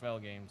preseason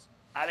NFL games.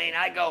 I mean,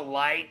 I go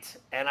light,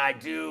 and I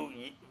do,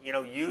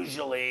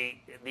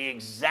 usually the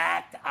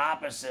exact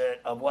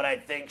opposite of what I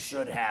think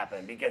should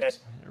happen, because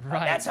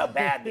that's how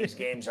bad these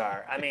games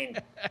are. I mean,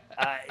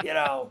 I'd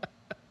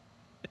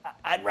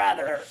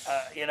rather,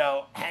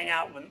 hang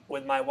out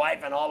with my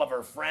wife and all of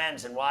her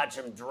friends and watch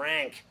them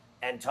drink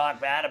and talk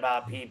bad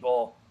about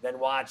people than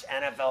watch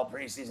NFL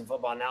preseason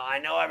football. Now, I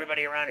know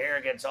everybody around here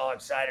gets all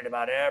excited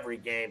about every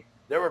game.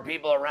 There were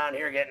people around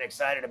here getting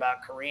excited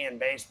about Korean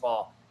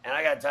baseball, and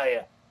I got to tell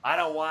you, I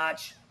don't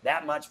watch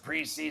that much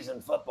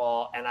preseason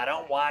football, and I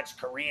don't watch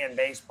Korean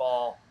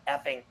baseball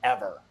effing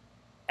ever.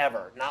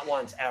 Ever. Not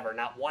once, ever.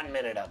 Not 1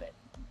 minute of it.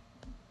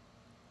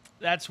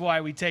 That's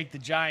why we take the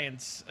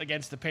Giants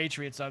against the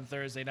Patriots on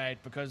Thursday night,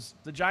 because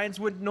the Giants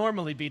wouldn't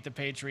normally beat the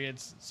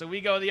Patriots. So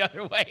we go the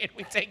other way, and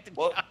we take the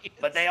Giants.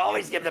 But they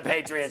always give the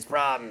Patriots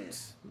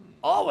problems.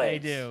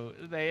 Always. They do.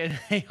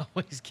 They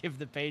always give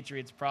the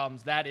Patriots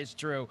problems. That is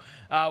true.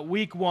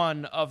 Week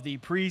 1 of the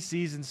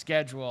preseason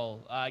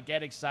schedule.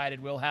 Get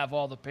excited. We'll have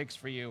all the picks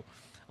for you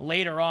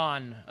later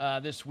on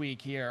this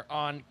week here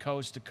on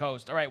Coast to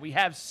Coast. All right, we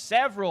have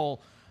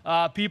several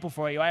people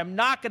for you. I am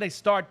not going to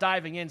start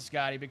diving in,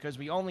 Scotty, because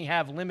we only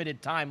have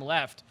limited time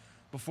left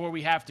before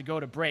we have to go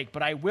to break.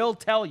 But I will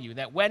tell you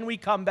that when we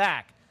come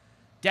back,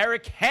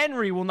 Derrick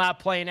Henry will not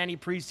play in any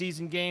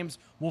preseason games.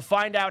 We'll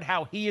find out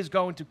how he is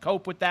going to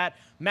cope with that.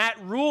 Matt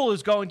Rule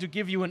is going to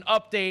give you an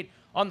update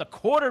on the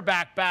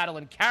quarterback battle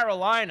in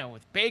Carolina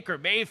with Baker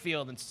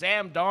Mayfield and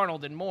Sam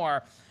Darnold and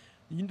more.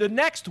 The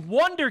next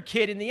wonder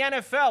kid in the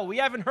NFL, we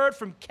haven't heard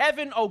from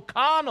Kevin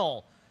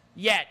O'Connell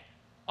yet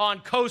on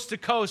Coast to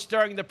Coast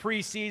during the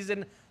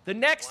preseason. The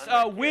next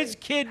whiz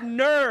kid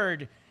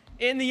nerd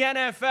in the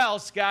NFL,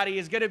 Scotty,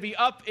 is going to be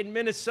up in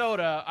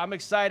Minnesota. I'm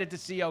excited to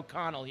see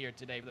O'Connell here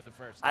today for the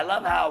first time. I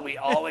love how we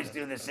always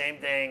do the same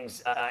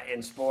things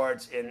in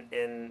sports,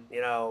 in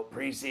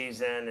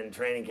preseason and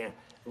training camp.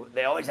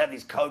 They always have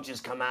these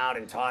coaches come out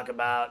and talk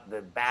about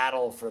the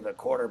battle for the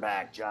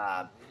quarterback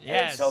job.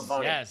 Yes, it's so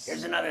funny. yes.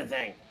 Here's another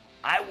thing.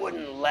 I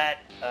wouldn't let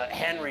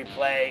Henry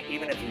play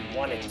even if he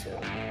wanted to.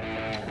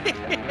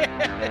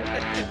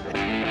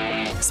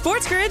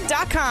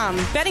 SportsGrid.com.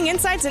 Betting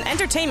insights and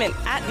entertainment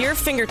at your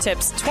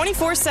fingertips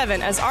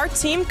 24/7 as our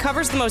team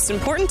covers the most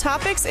important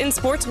topics in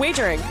sports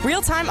wagering.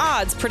 Real-time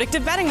odds,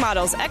 predictive betting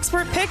models,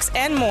 expert picks,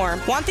 and more.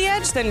 Want the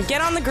edge? Then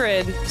get on the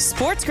grid.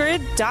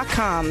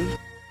 SportsGrid.com.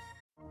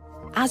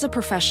 As a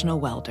professional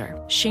welder,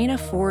 Shayna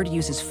Ford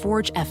uses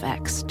Forge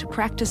FX to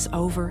practice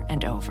over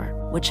and over,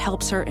 which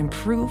helps her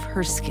improve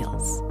her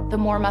skills. The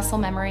more muscle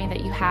memory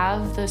that you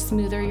have, the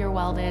smoother your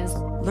weld is.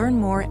 Learn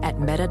more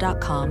at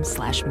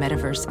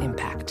meta.com/metaverse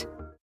impact.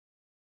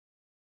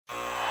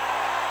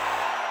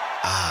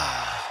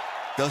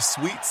 The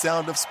sweet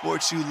sound of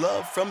sports you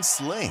love from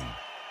Sling.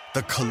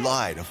 The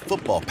collide of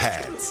football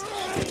pads.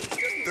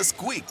 The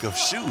squeak of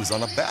shoes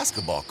on a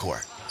basketball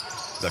court.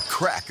 The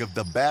crack of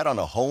the bat on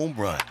a home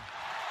run.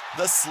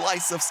 The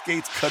slice of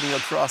skates cutting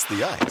across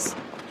the ice.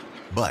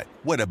 But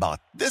what about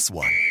this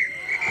one?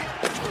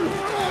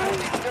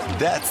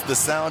 That's the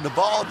sound of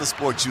all the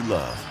sports you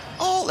love,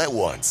 all at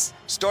once.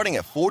 Starting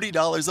at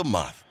 $40 a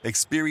month.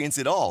 Experience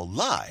it all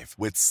live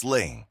with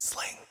Sling.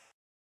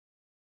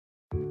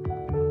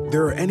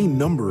 There are any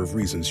number of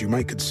reasons you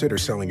might consider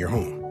selling your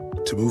home.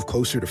 To move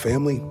closer to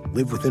family,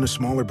 live within a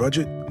smaller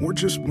budget, or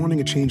just wanting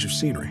a change of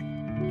scenery.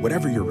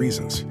 Whatever your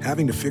reasons,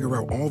 having to figure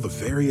out all the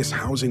various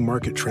housing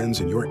market trends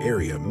in your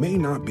area may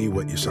not be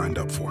what you signed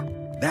up for.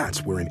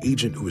 That's where an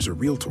agent who is a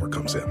Realtor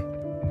comes in.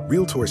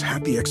 Realtors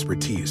have the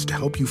expertise to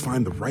help you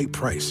find the right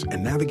price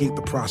and navigate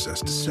the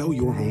process to sell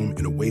your home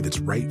in a way that's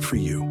right for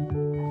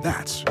you.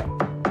 That's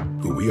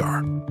who we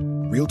are.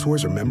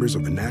 Realtors are members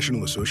of the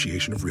National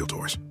Association of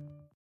Realtors.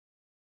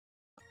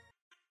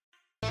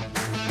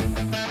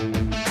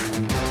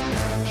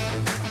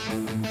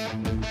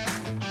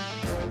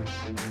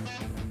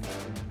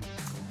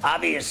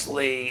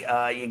 Obviously,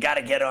 you got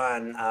to get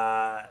on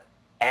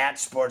at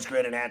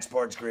SportsGrid and at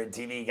SportsGrid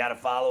TV. You got to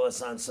follow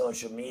us on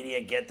social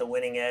media. Get the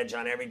winning edge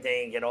on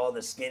everything. Get all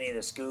the skinny,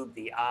 the scoop,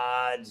 the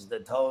odds, the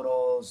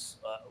totals,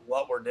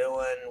 what we're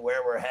doing,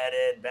 where we're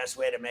headed, best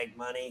way to make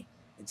money.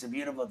 It's a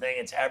beautiful thing.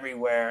 It's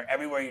everywhere.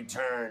 Everywhere you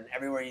turn,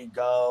 everywhere you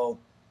go.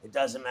 It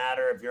doesn't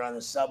matter if you're on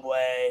the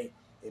subway,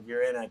 if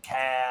you're in a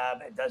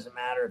cab. It doesn't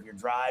matter if you're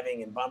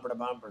driving in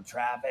bumper-to-bumper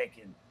traffic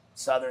in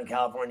Southern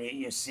California.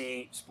 You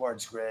see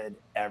SportsGrid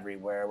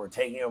everywhere. We're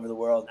taking over the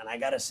world, and I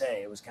got to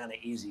say, it was kind of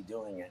easy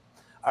doing it.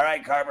 All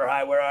right, Carver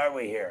High, where are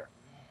we here?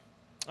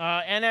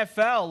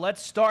 NFL,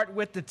 let's start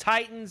with the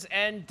Titans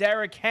and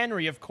Derrick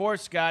Henry. Of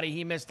course, Scotty,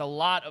 he missed a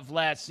lot of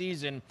last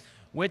season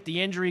with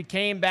the injury,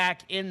 came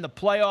back in the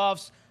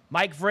playoffs.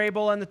 Mike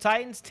Vrabel and the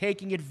Titans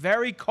taking it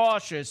very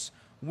cautious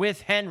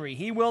with Henry.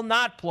 He will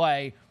not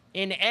play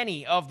in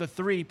any of the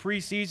 3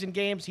 preseason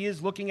games. He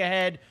is looking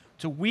ahead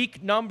to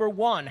week number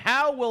 1.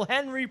 How will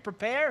Henry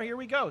prepare? Here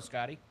we go,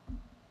 Scotty.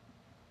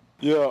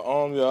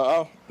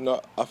 I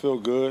feel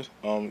good.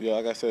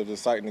 Like I said, it's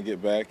exciting to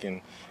get back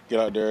and get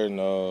out there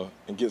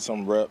and get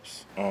some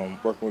reps,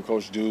 working with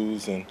Coach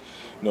Dews and,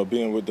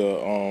 being with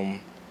the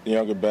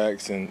younger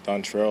backs and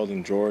Dontrell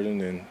and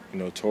Jordan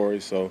and, Torrey.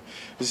 So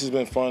this has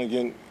been fun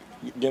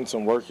getting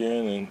some work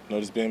in and,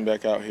 just being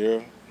back out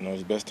here.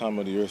 It's the best time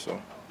of the year,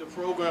 so. The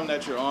program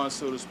that you're on,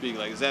 so to speak,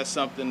 is that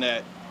something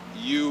that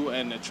you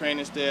and the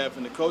training staff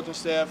and the coaching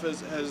staff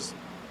has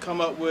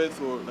come up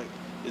with, or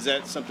is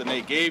that something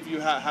they gave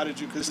you? How did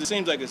you? Because it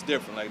seems like it's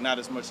different, not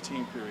as much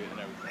team period and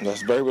everything.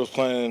 That's Vrabel's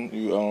plan.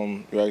 You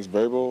ask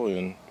Vrabel,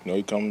 and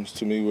he comes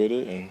to me with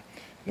it, and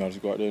I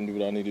just go out there and do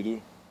what I need to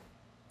do.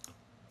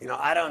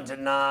 I don't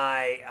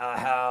deny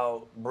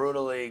how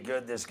brutally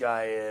good this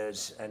guy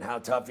is and how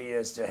tough he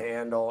is to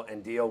handle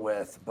and deal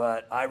with,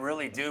 but I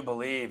really do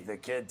believe the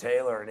kid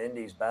Taylor in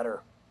Indy's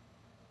better.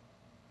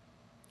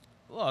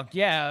 Look,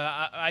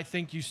 yeah, I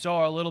think you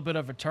saw a little bit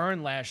of a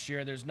turn last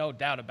year. There's no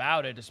doubt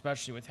about it,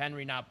 especially with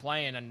Henry not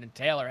playing, and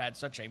Taylor had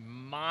such a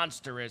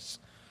monstrous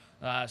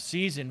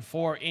season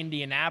for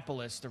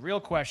Indianapolis. The real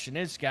question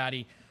is,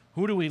 Scotty,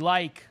 who do we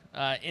like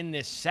in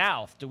this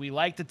South? Do we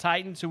like the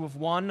Titans, who have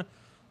won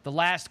the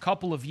last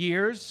couple of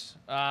years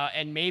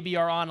and maybe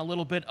are on a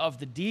little bit of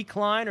the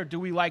decline, or do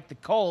we like the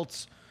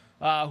Colts,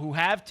 who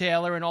have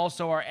Taylor and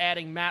also are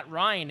adding Matt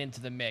Ryan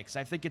into the mix?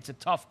 I think it's a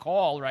tough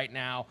call right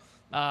now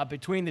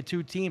between the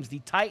two teams. The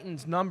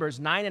Titans' numbers,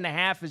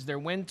 9.5 is their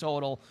win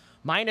total,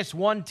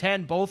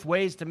 -110 both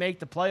ways to make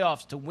the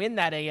playoffs to win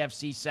that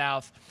AFC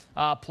South,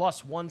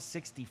 plus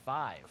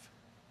 165.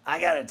 I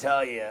got to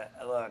tell you,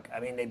 look,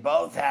 they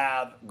both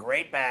have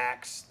great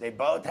backs. They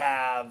both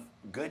have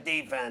good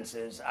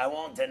defenses. I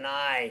won't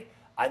deny,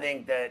 I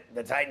think that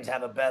the Titans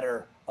have a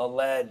better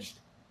alleged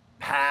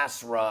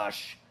pass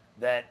rush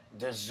that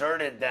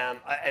deserted them.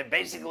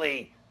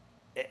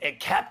 It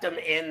kept them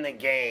in the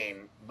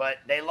game, but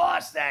they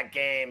lost that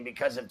game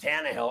because of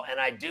Tannehill. And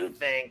I do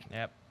think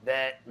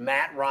that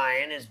Matt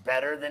Ryan is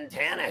better than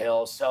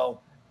Tannehill. So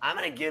I'm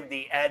going to give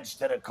the edge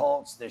to the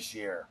Colts this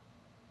year.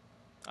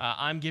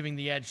 I'm giving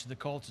the edge to the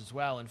Colts as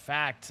well. In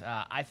fact,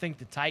 I think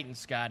the Titans,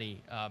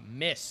 Scotty,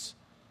 miss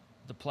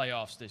the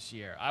playoffs this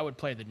year. I would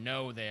play the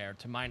no there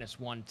to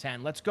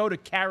 -110. Let's go to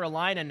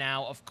Carolina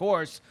now. Of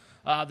course,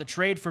 the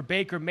trade for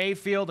Baker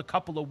Mayfield a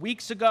couple of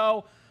weeks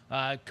ago,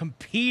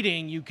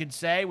 competing, you could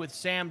say, with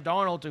Sam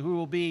Darnold to who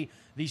will be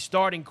the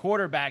starting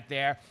quarterback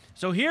there.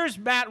 So here's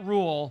Matt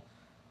Rule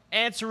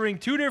answering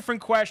 2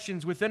 different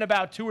questions within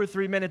about 2 or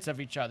 3 minutes of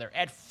each other.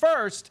 At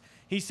first,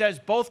 he says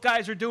both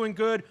guys are doing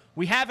good.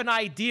 We have an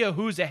idea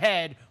who's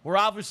ahead. We're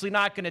obviously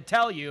not going to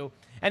tell you.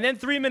 And then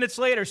 3 minutes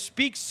later,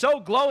 speaks so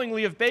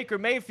glowingly of Baker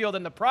Mayfield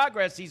and the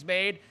progress he's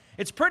made.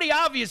 It's pretty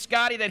obvious,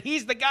 Scotty, that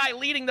he's the guy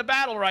leading the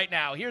battle right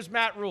now. Here's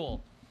Matt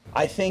Rule.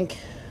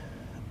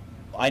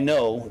 I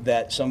know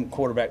that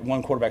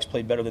one quarterback's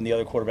played better than the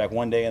other quarterback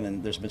one day, and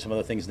then there's been some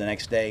other things the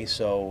next day.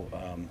 So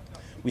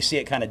we see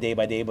it kind of day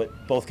by day,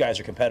 but both guys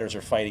are competitors,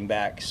 are fighting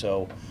back.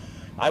 So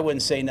I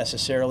wouldn't say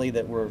necessarily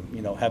that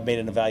have made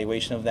an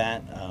evaluation of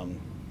that.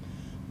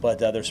 But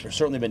there's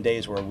certainly been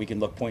days where we can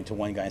point to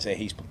one guy and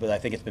say but I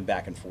think it's been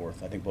back and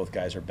forth. I think both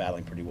guys are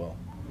battling pretty well.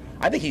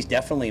 I think he's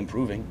definitely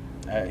improving.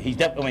 I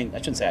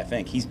shouldn't say I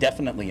think. He's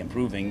definitely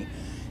improving.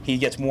 He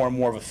gets more and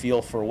more of a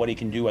feel for what he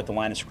can do at the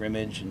line of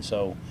scrimmage, and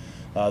so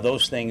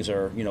those things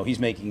are, he's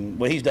making,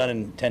 what he's done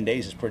in 10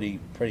 days is pretty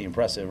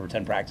impressive, or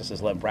 10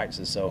 practices, 11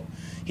 practices, so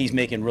he's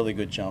making really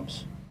good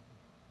jumps.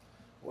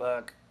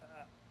 Look,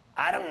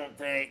 I don't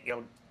think,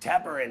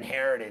 Tepper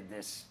inherited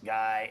this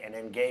guy and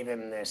then gave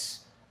him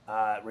this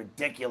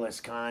ridiculous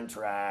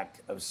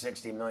contract of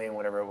 $60 million,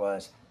 whatever it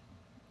was.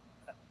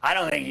 I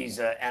don't think he's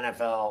an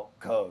NFL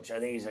coach. I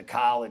think he's a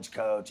college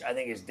coach. I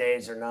think his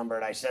days are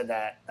numbered. I said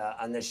that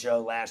on this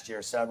show last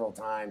year several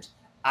times.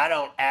 I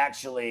don't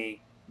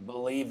actually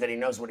believe that he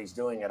knows what he's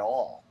doing at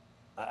all.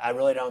 I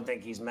really don't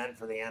think he's meant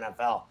for the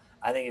NFL.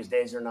 I think his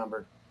days are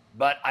numbered.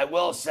 But I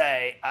will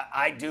say,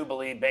 I do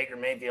believe Baker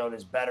Mayfield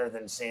is better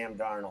than Sam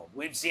Darnold.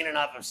 We've seen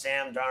enough of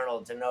Sam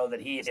Darnold to know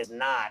that he is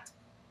not.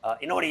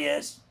 You know what he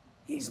is?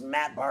 He's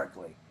Matt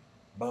Barkley.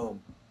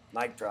 Boom.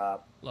 Mic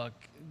drop. Look,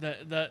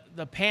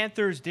 the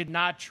Panthers did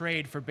not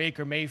trade for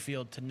Baker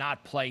Mayfield to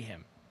not play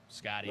him,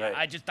 Scotty. Right.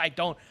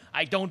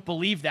 I don't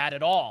believe that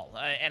at all.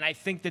 And I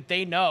think that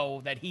they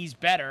know that he's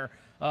better,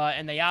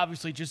 and they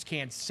obviously just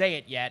can't say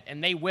it yet,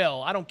 and they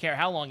will. I don't care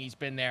how long he's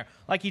been there.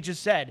 Like he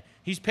just said,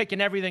 he's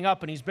picking everything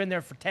up, and he's been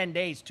there for 10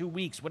 days, 2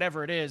 weeks,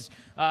 whatever it is,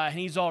 and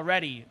he's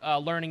already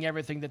learning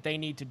everything that they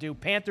need to do.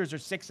 Panthers are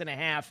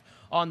 6.5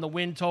 on the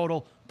win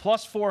total,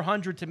 plus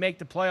 400 to make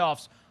the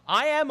playoffs.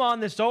 I am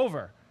on this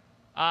over.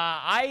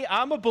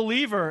 I'm a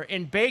believer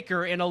in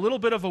Baker in a little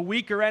bit of a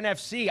weaker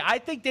NFC. I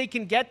think they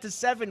can get to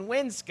 7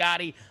 wins,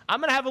 Scotty. I'm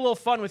going to have a little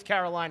fun with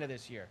Carolina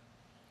this year.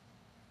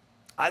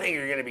 I think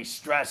you're going to be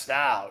stressed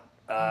out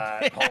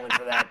pulling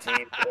for that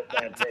team with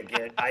that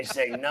ticket. I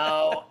say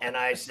no, and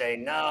I say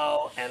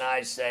no, and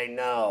I say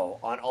no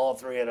on all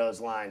 3 of those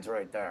lines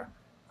right there.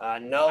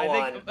 No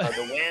on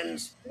the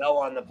wins, no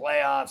on the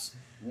playoffs,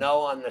 no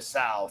on the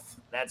South.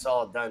 That's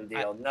all done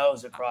deal.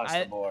 No's across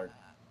the board.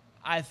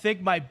 I think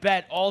my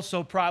bet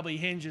also probably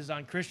hinges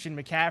on Christian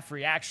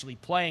McCaffrey actually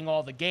playing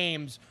all the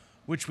games,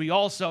 which we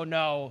also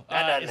know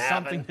is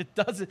something that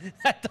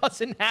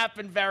doesn't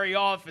happen very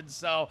often.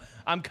 So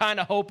I'm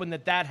kind of hoping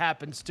that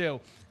happens too.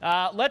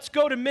 Let's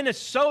go to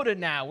Minnesota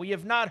now. We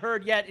have not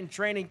heard yet in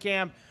training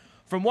camp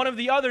from one of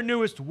the other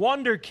newest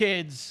wonder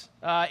kids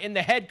in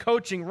the head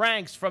coaching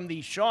ranks from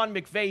the Sean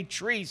McVay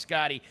tree,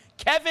 Scotty.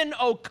 Kevin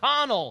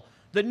O'Connell,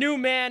 the new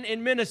man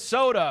in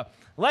Minnesota.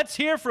 Let's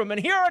hear from him. And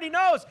he already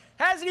knows,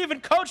 hasn't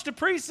even coached a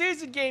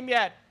preseason game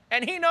yet.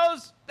 And he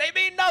knows they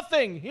mean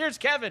nothing. Here's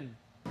Kevin.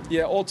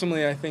 Yeah,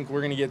 ultimately, I think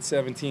we're going to get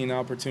 17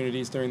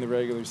 opportunities during the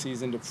regular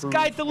season to prove. This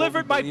guy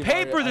delivered my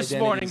paper this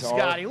morning,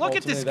 Scotty. Look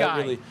at this guy. That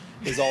really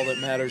is all that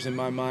matters in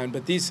my mind.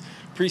 But these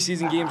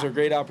preseason games are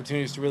great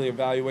opportunities to really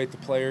evaluate the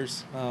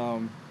players.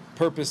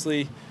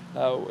 Purposely,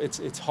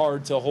 it's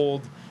hard to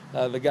hold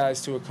the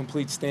guys to a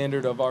complete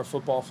standard of our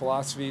football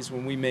philosophies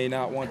when we may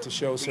not want to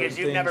show certain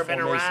things,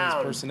 formations,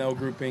 personnel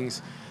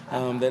groupings,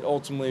 that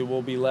ultimately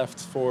will be left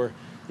for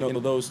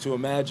those to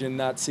imagine,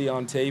 not see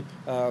on tape.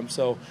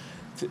 So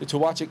to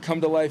watch it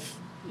come to life,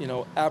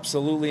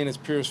 absolutely in its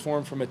purest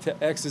form from a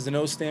X's and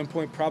O's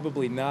standpoint,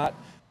 probably not.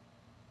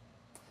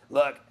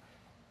 Look,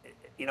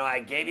 I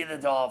gave you the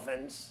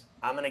Dolphins.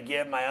 I'm going to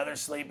give my other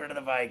sleeper to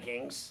the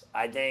Vikings.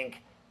 I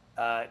think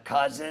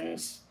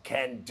Cousins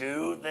can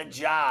do the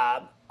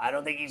job. I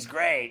don't think he's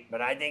great,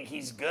 but I think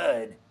he's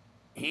good.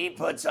 He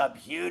puts up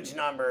huge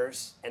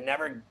numbers and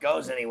never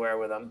goes anywhere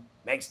with them.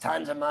 Makes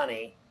tons of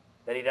money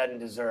that he doesn't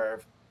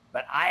deserve.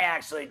 But I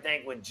actually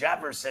think with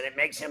Jefferson, it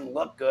makes him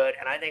look good.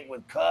 And I think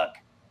with Cook,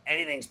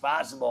 anything's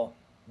possible.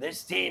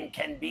 This team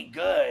can be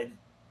good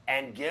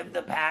and give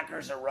the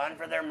Packers a run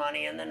for their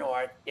money in the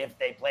North if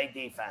they play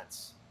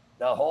defense.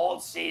 The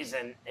whole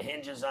season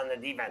hinges on the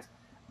defense.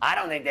 I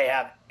don't think they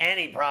have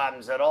any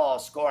problems at all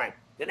scoring.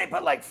 Didn't they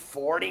put like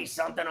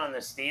 40-something on the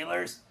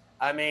Steelers?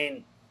 I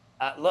mean,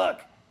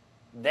 look,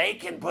 they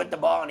can put the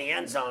ball in the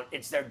end zone.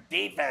 It's their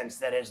defense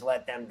that has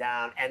let them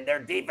down. And their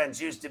defense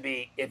used to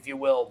be, if you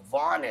will,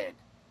 vaunted.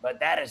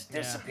 But that has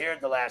disappeared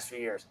the last few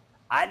years.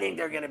 I think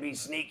they're going to be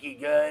sneaky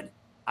good.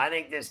 I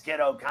think this kid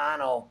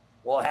O'Connell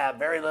will have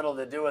very little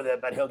to do with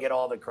it, but he'll get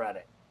all the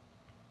credit.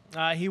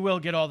 He will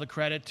get all the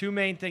credit. Two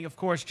main things, of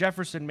course,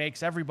 Jefferson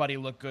makes everybody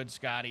look good,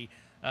 Scotty.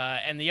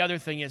 And the other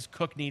thing is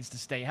Cook needs to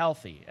stay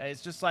healthy.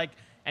 It's just like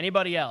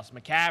anybody else,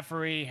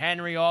 McCaffrey,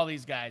 Henry, all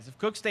these guys. If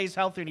Cook stays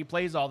healthy and he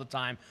plays all the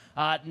time,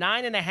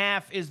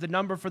 9.5 is the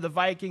number for the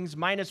Vikings,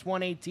 minus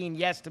 118,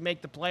 yes, to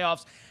make the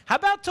playoffs. How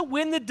about to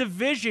win the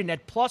division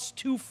at plus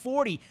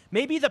 240?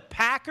 Maybe the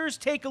Packers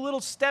take a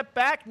little step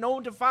back. No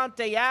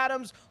Devontae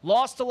Adams,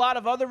 lost a lot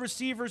of other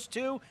receivers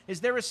too.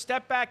 Is there a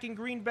step back in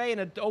Green Bay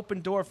and an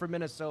open door for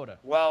Minnesota?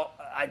 Well,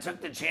 I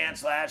took the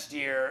chance last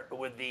year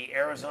with the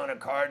Arizona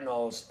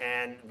Cardinals,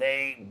 and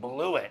they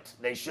blew it.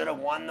 They should have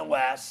won the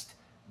West.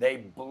 They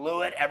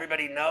blew it.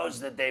 Everybody knows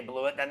that they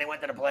blew it. Then they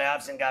went to the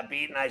playoffs and got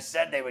beat, and I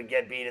said they would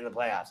get beat in the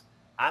playoffs.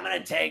 I'm going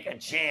to take a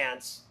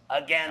chance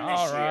again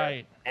this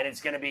year, and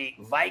it's going to be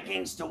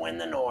Vikings to win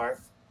the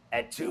North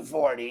at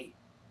 240,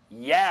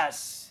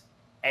 yes,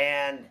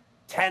 and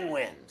 10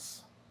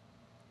 wins.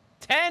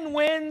 10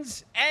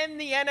 wins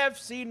and the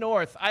NFC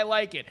North. I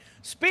like it.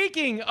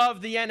 Speaking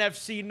of the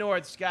NFC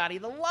North, Scotty,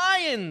 the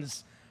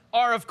Lions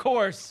are, of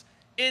course,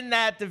 in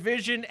that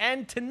division,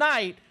 and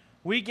tonight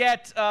we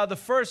get the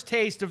first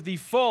taste of the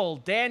full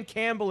Dan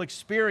Campbell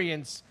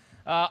experience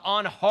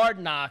on Hard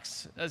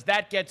Knocks as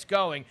that gets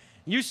going.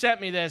 You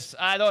sent me this.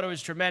 I thought it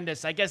was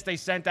tremendous. I guess they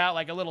sent out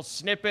like a little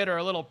snippet or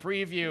a little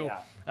preview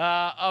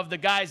of the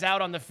guys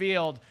out on the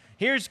field.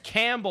 Here's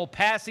Campbell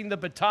passing the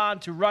baton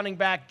to running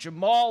back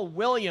Jamal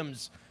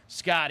Williams,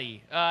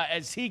 Scotty,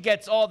 as he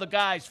gets all the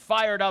guys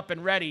fired up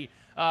and ready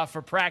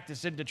for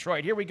practice in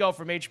Detroit. Here we go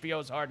from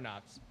HBO's Hard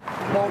Knocks.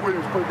 Jamal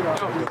Williams, bring it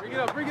up. Bring it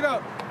up, bring it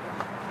up.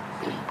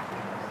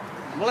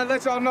 I'm gonna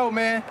let y'all know,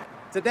 man,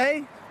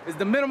 today is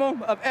the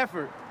minimum of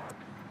effort.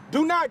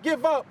 Do not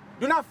give up.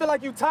 Do not feel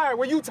like you're tired.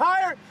 When you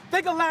tired,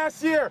 think of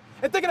last year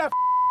and think of that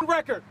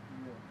record.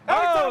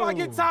 Every time I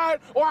get tired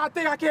or I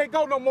think I can't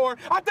go no more,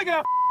 I think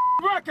of that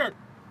record.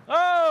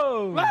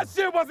 Last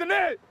year wasn't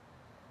it.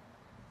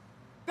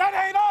 That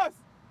ain't us.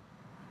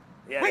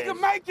 Yeah, we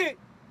can make it.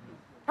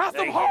 Have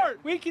some heart.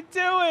 We can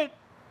do it.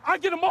 I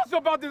get emotional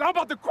about this. I'm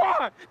about to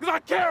cry because I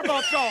care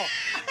about y'all.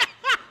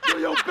 Do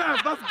your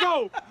best. Let's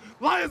go.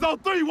 Lions on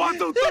 3. 1,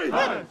 2, 3.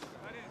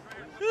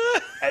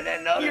 And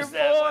then notice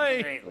that 1,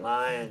 2, 3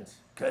 Lions,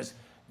 because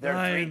they're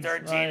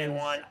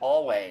 3-13-1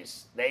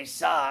 always. They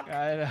suck.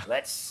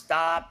 Let's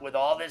stop with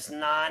all this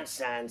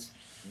nonsense.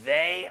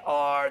 They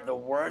are the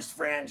worst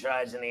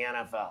franchise in the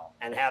NFL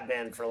and have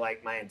been for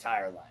like my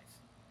entire life.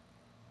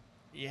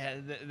 Yeah,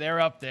 they're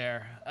up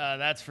there.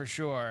 That's for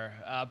sure.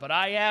 But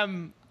I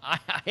am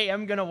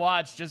going to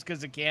watch just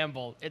because of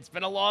Campbell. It's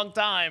been a long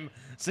time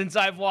since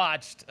I've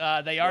watched.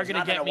 They are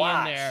going to get me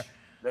in there.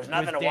 There's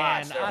nothing to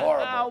watch. They're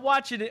horrible.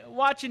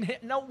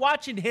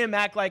 Watching him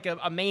act like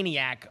a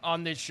maniac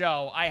on this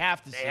show, I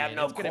have to say. They have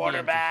no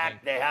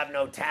quarterback. They have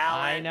no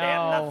talent. I know. They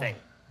have nothing.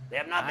 They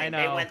have nothing. I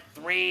know. They went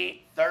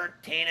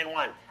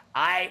 3-13-1.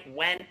 I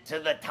went to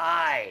the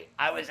tie.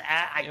 I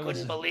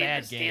couldn't believe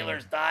the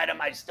Steelers tied them.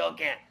 I still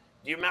can't.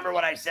 Do you remember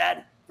what I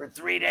said? For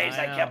 3 days,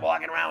 I kept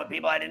walking around with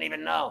people I didn't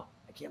even know.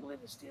 I can't believe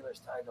the Steelers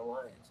tied the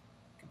Lions.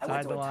 I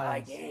went to a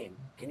tie game.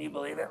 Can you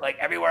believe it? Like,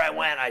 everywhere I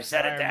went, I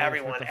said it to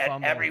everyone,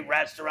 at every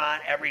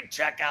restaurant, every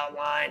checkout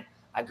line.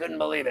 I couldn't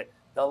believe it.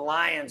 The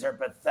Lions are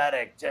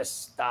pathetic.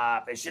 Just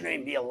stop. It shouldn't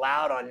even be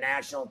allowed on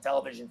national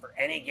television for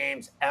any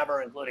games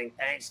ever, including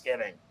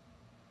Thanksgiving.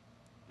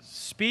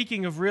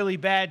 Speaking of really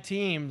bad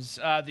teams,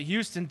 the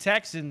Houston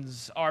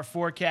Texans are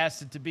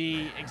forecasted to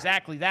be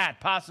exactly that,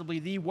 possibly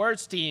the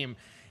worst team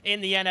in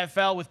the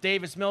NFL with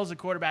Davis Mills at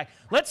quarterback.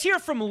 Let's hear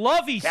from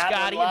Lovey,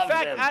 Scotty. In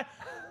fact,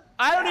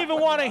 I don't even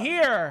want to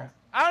hear.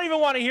 I don't even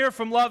want to hear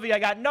from Lovey. I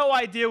got no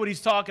idea what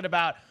he's talking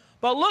about.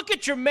 But look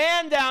at your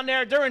man down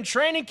there during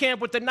training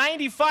camp with the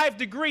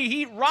 95-degree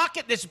heat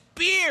rocket this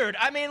beard.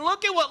 I mean,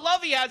 look at what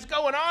Lovey has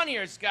going on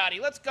here, Scotty.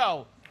 Let's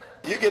go.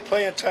 You get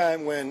playing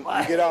time when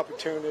you get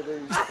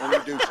opportunities and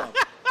you do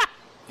something.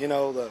 You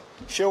know, the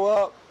show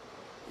up,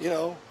 you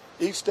know,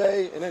 each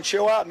day, and then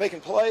show out making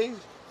plays.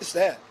 It's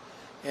that.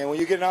 And when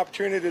you get an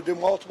opportunity to do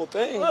multiple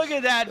things, look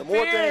at that the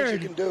more beard.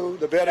 things you can do,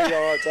 the better you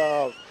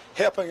are of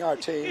helping our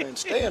team and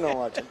staying on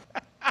our team.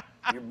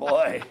 Your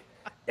boy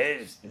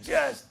is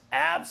just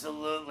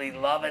absolutely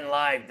loving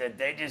life that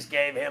they just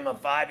gave him a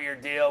 5-year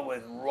deal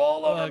with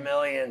rollover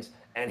millions,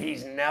 and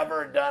he's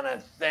never done a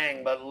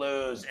thing but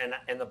lose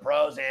in the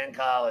pros and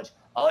college.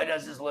 All he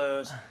does is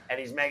lose, and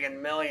he's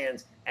making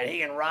millions, and he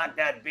can rock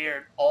that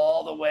beard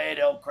all the way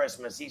till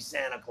Christmas. He's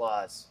Santa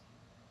Claus.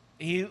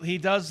 He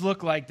does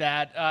look like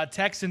that.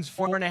 Texans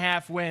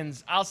 4.5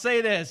 wins. I'll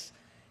say this.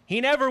 He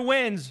never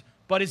wins,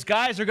 but his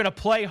guys are going to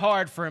play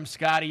hard for him,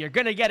 Scotty. You're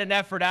going to get an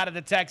effort out of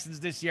the Texans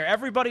this year.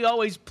 Everybody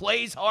always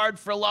plays hard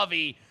for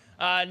Lovey,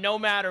 no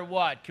matter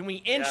what. Can we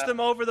inch them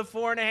over the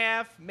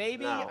 4.5?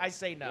 Maybe? No. I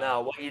say no.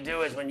 No, what you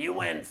do is when you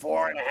win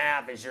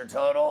 4.5 is your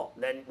total,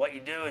 then what you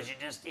do is you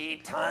just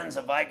eat tons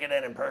of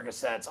Vicodin and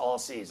Percocets all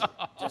season.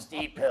 Just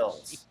eat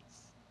pills.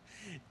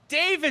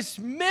 Davis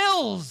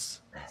Mills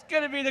is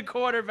going to be the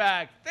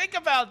quarterback. Think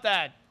about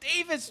that.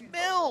 Davis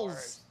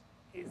Mills.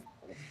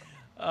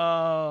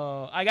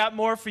 Oh, I got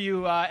more for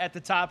you at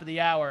the top of the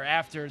hour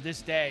after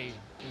this day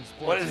in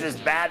sports. What is this,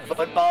 bad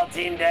football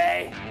team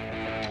day?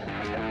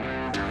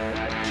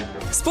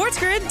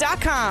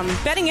 SportsGrid.com.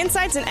 Betting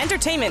insights and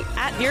entertainment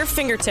at your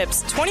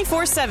fingertips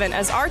 24/7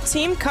 as our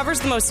team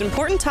covers the most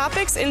important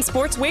topics in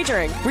sports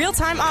wagering.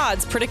 Real-time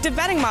odds, predictive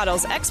betting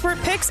models, expert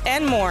picks,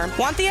 and more.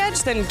 Want the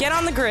edge? Then get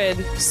on the grid.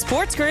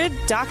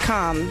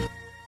 SportsGrid.com.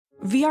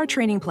 VR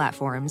training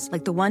platforms,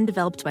 like the one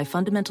developed by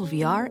Fundamental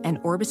VR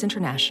and Orbis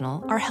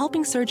International, are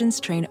helping surgeons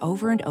train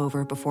over and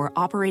over before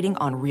operating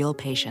on real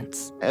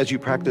patients. As you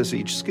practice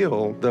each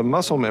skill, the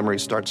muscle memory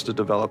starts to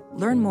develop.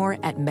 Learn more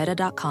at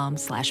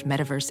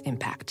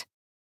meta.com/metaverseimpact.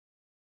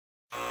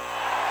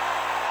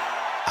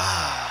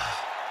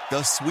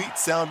 The sweet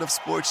sound of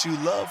sports you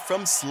love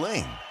from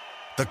Sling.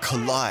 The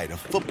collide of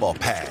football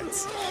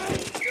pads.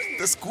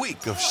 The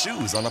squeak of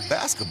shoes on a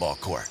basketball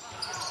court.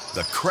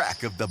 The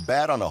crack of the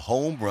bat on a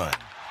home run.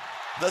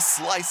 The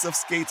slice of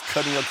skates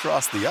cutting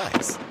across the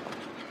ice.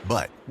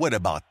 But what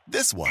about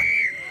this one?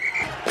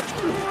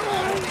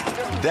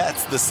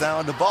 That's the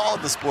sound of all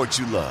the sports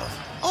you love,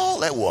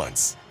 all at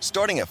once.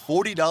 Starting at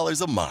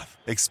 $40 a month.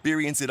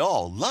 Experience it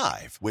all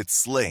live with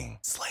Sling.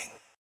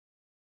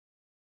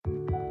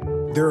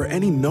 There are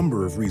any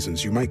number of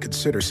reasons you might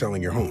consider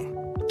selling your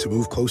home. To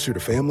move closer to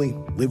family,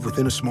 live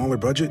within a smaller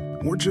budget,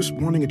 or just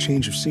wanting a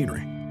change of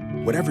scenery.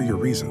 Whatever your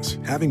reasons,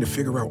 having to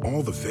figure out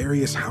all the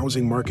various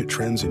housing market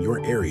trends in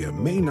your area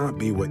may not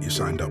be what you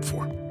signed up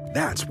for.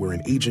 That's where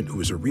an agent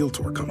who is a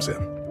Realtor comes in.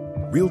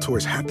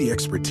 Realtors have the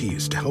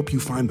expertise to help you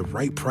find the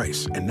right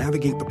price and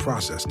navigate the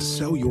process to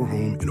sell your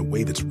home in a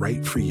way that's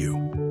right for you.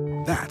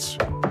 That's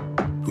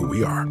who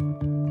we are.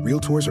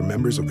 Realtors are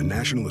members of the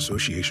National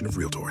Association of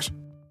Realtors.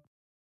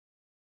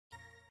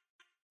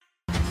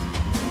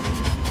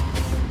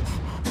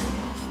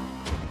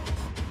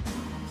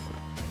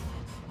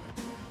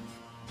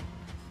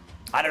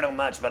 I don't know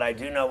much, but I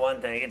do know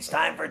one thing. It's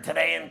time for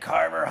Today in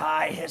Carver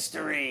High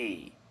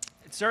history.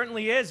 It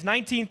certainly is.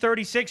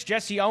 1936,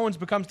 Jesse Owens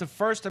becomes the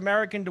first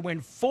American to win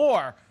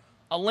 4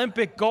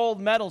 Olympic gold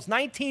medals.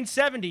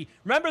 1970,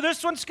 remember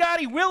this one,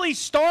 Scotty? Willie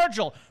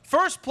Stargell,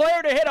 first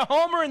player to hit a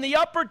homer in the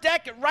upper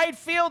deck at right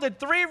field at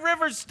Three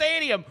Rivers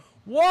Stadium.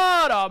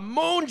 What a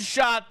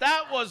moonshot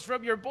that was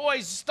from your boy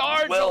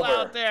Stargell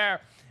out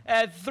there.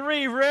 at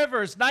Three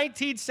Rivers.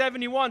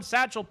 1971,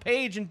 Satchel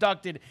Paige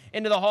inducted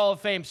into the Hall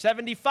of Fame.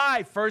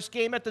 75, first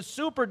game at the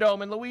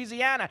Superdome in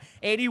Louisiana.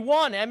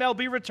 81,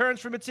 MLB returns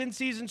from its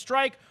in-season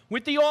strike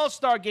with the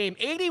All-Star Game.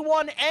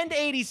 81 and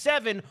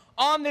 87,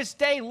 on this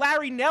day,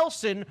 Larry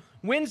Nelson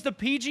wins the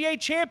PGA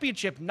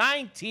Championship.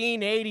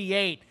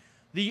 1988,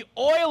 the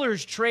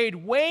Oilers trade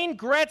Wayne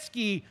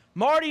Gretzky,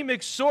 Marty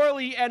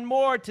McSorley, and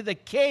more to the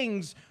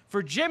Kings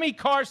for Jimmy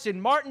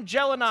Carson, Martin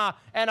Gelinas,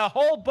 and a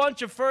whole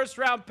bunch of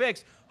first-round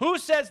picks. Who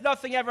says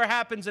nothing ever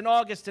happens in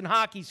August in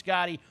hockey,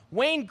 Scotty?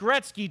 Wayne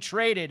Gretzky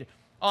traded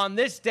on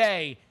this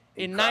day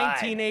in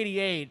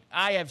 1988.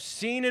 I have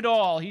seen it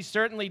all. He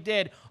certainly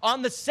did.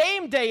 On the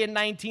same day in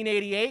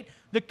 1988,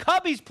 the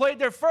Cubbies played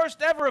their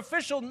first ever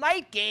official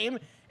night game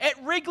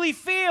at Wrigley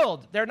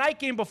Field. Their night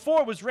game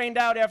before was rained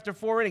out after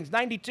 4 innings.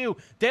 92,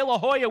 De La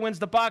Hoya wins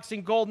the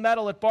boxing gold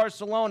medal at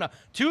Barcelona.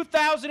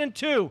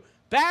 2002,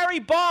 Barry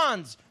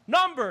Bonds,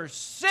 number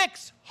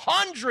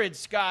 600,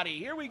 Scotty.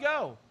 Here we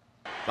go.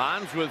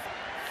 Bonds with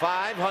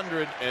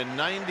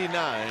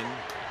 599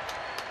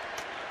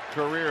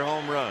 career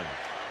home runs.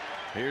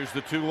 Here's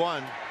the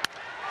 2-1.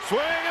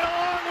 Swing and a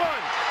long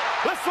one.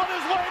 This one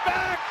is way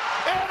back.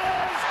 It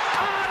is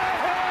out of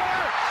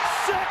here.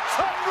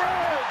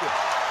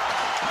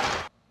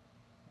 600.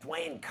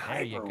 Dwayne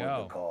Kuiper with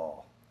the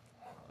call.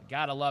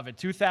 Gotta love it.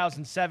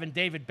 2007,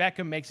 David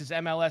Beckham makes his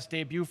MLS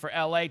debut for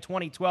LA.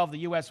 2012, the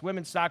U.S.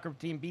 women's soccer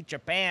team beat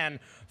Japan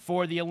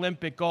for the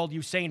Olympic gold.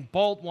 Usain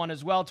Bolt won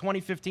as well.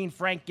 2015,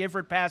 Frank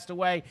Gifford passed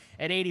away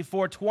at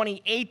 84.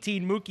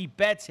 2018, Mookie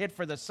Betts hit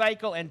for the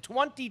cycle. And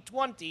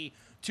 2020,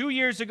 2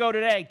 years ago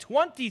today,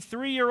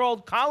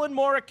 23-year-old Colin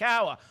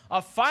Morikawa,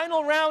 a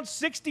final round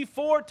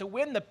 64 to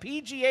win the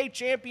PGA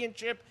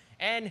Championship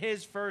and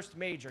his first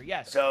major.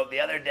 Yes. So the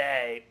other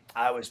day,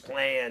 I was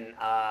playing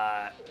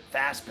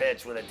fast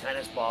pitch with a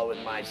tennis ball with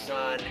my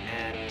son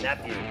and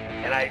nephew,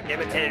 and I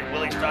imitated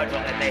Willie Stargell,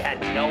 and they had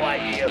no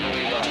idea who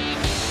he was.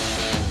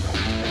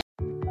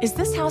 Is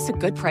this house a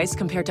good price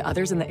compared to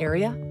others in the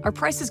area? Are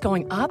prices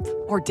going up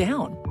or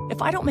down?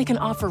 If I don't make an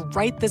offer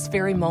right this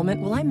very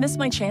moment, will I miss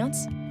my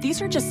chance?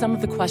 These are just some of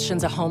the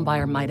questions a home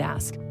buyer might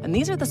ask. And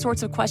these are the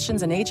sorts of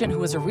questions an agent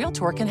who is a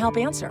Realtor can help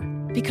answer.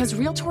 Because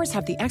Realtors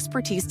have the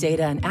expertise,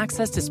 data, and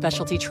access to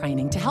specialty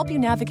training to help you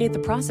navigate the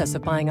process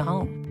of buying a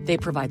home. They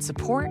provide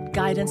support,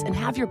 guidance, and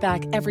have your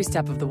back every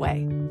step of the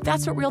way.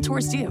 That's what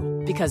Realtors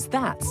do, because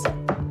that's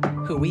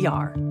who we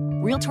are.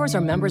 Realtors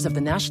are members of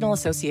the National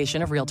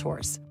Association of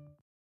Realtors.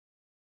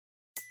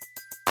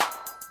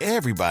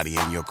 Everybody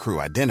in your crew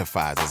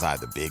identifies as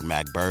either Big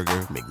Mac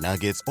Burger,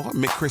 McNuggets, or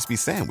McCrispy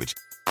Sandwich.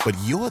 But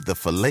you're the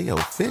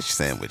Filet-O-Fish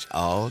Sandwich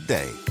all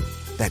day.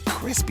 That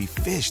crispy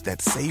fish, that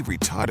savory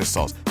tartar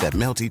sauce, that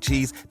melty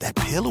cheese, that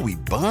pillowy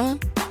bun.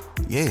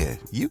 Yeah,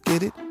 you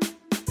get it.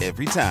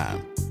 Every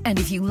time. And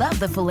if you love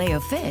the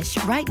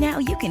Filet-O-Fish, right now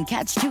you can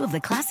catch two of the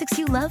classics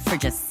you love for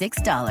just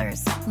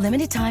 $6.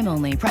 Limited time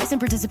only. Price and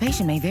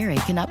participation may vary.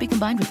 Cannot be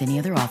combined with any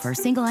other offer.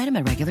 Single item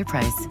at regular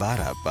price.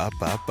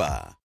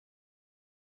 Ba-da-ba-ba-ba.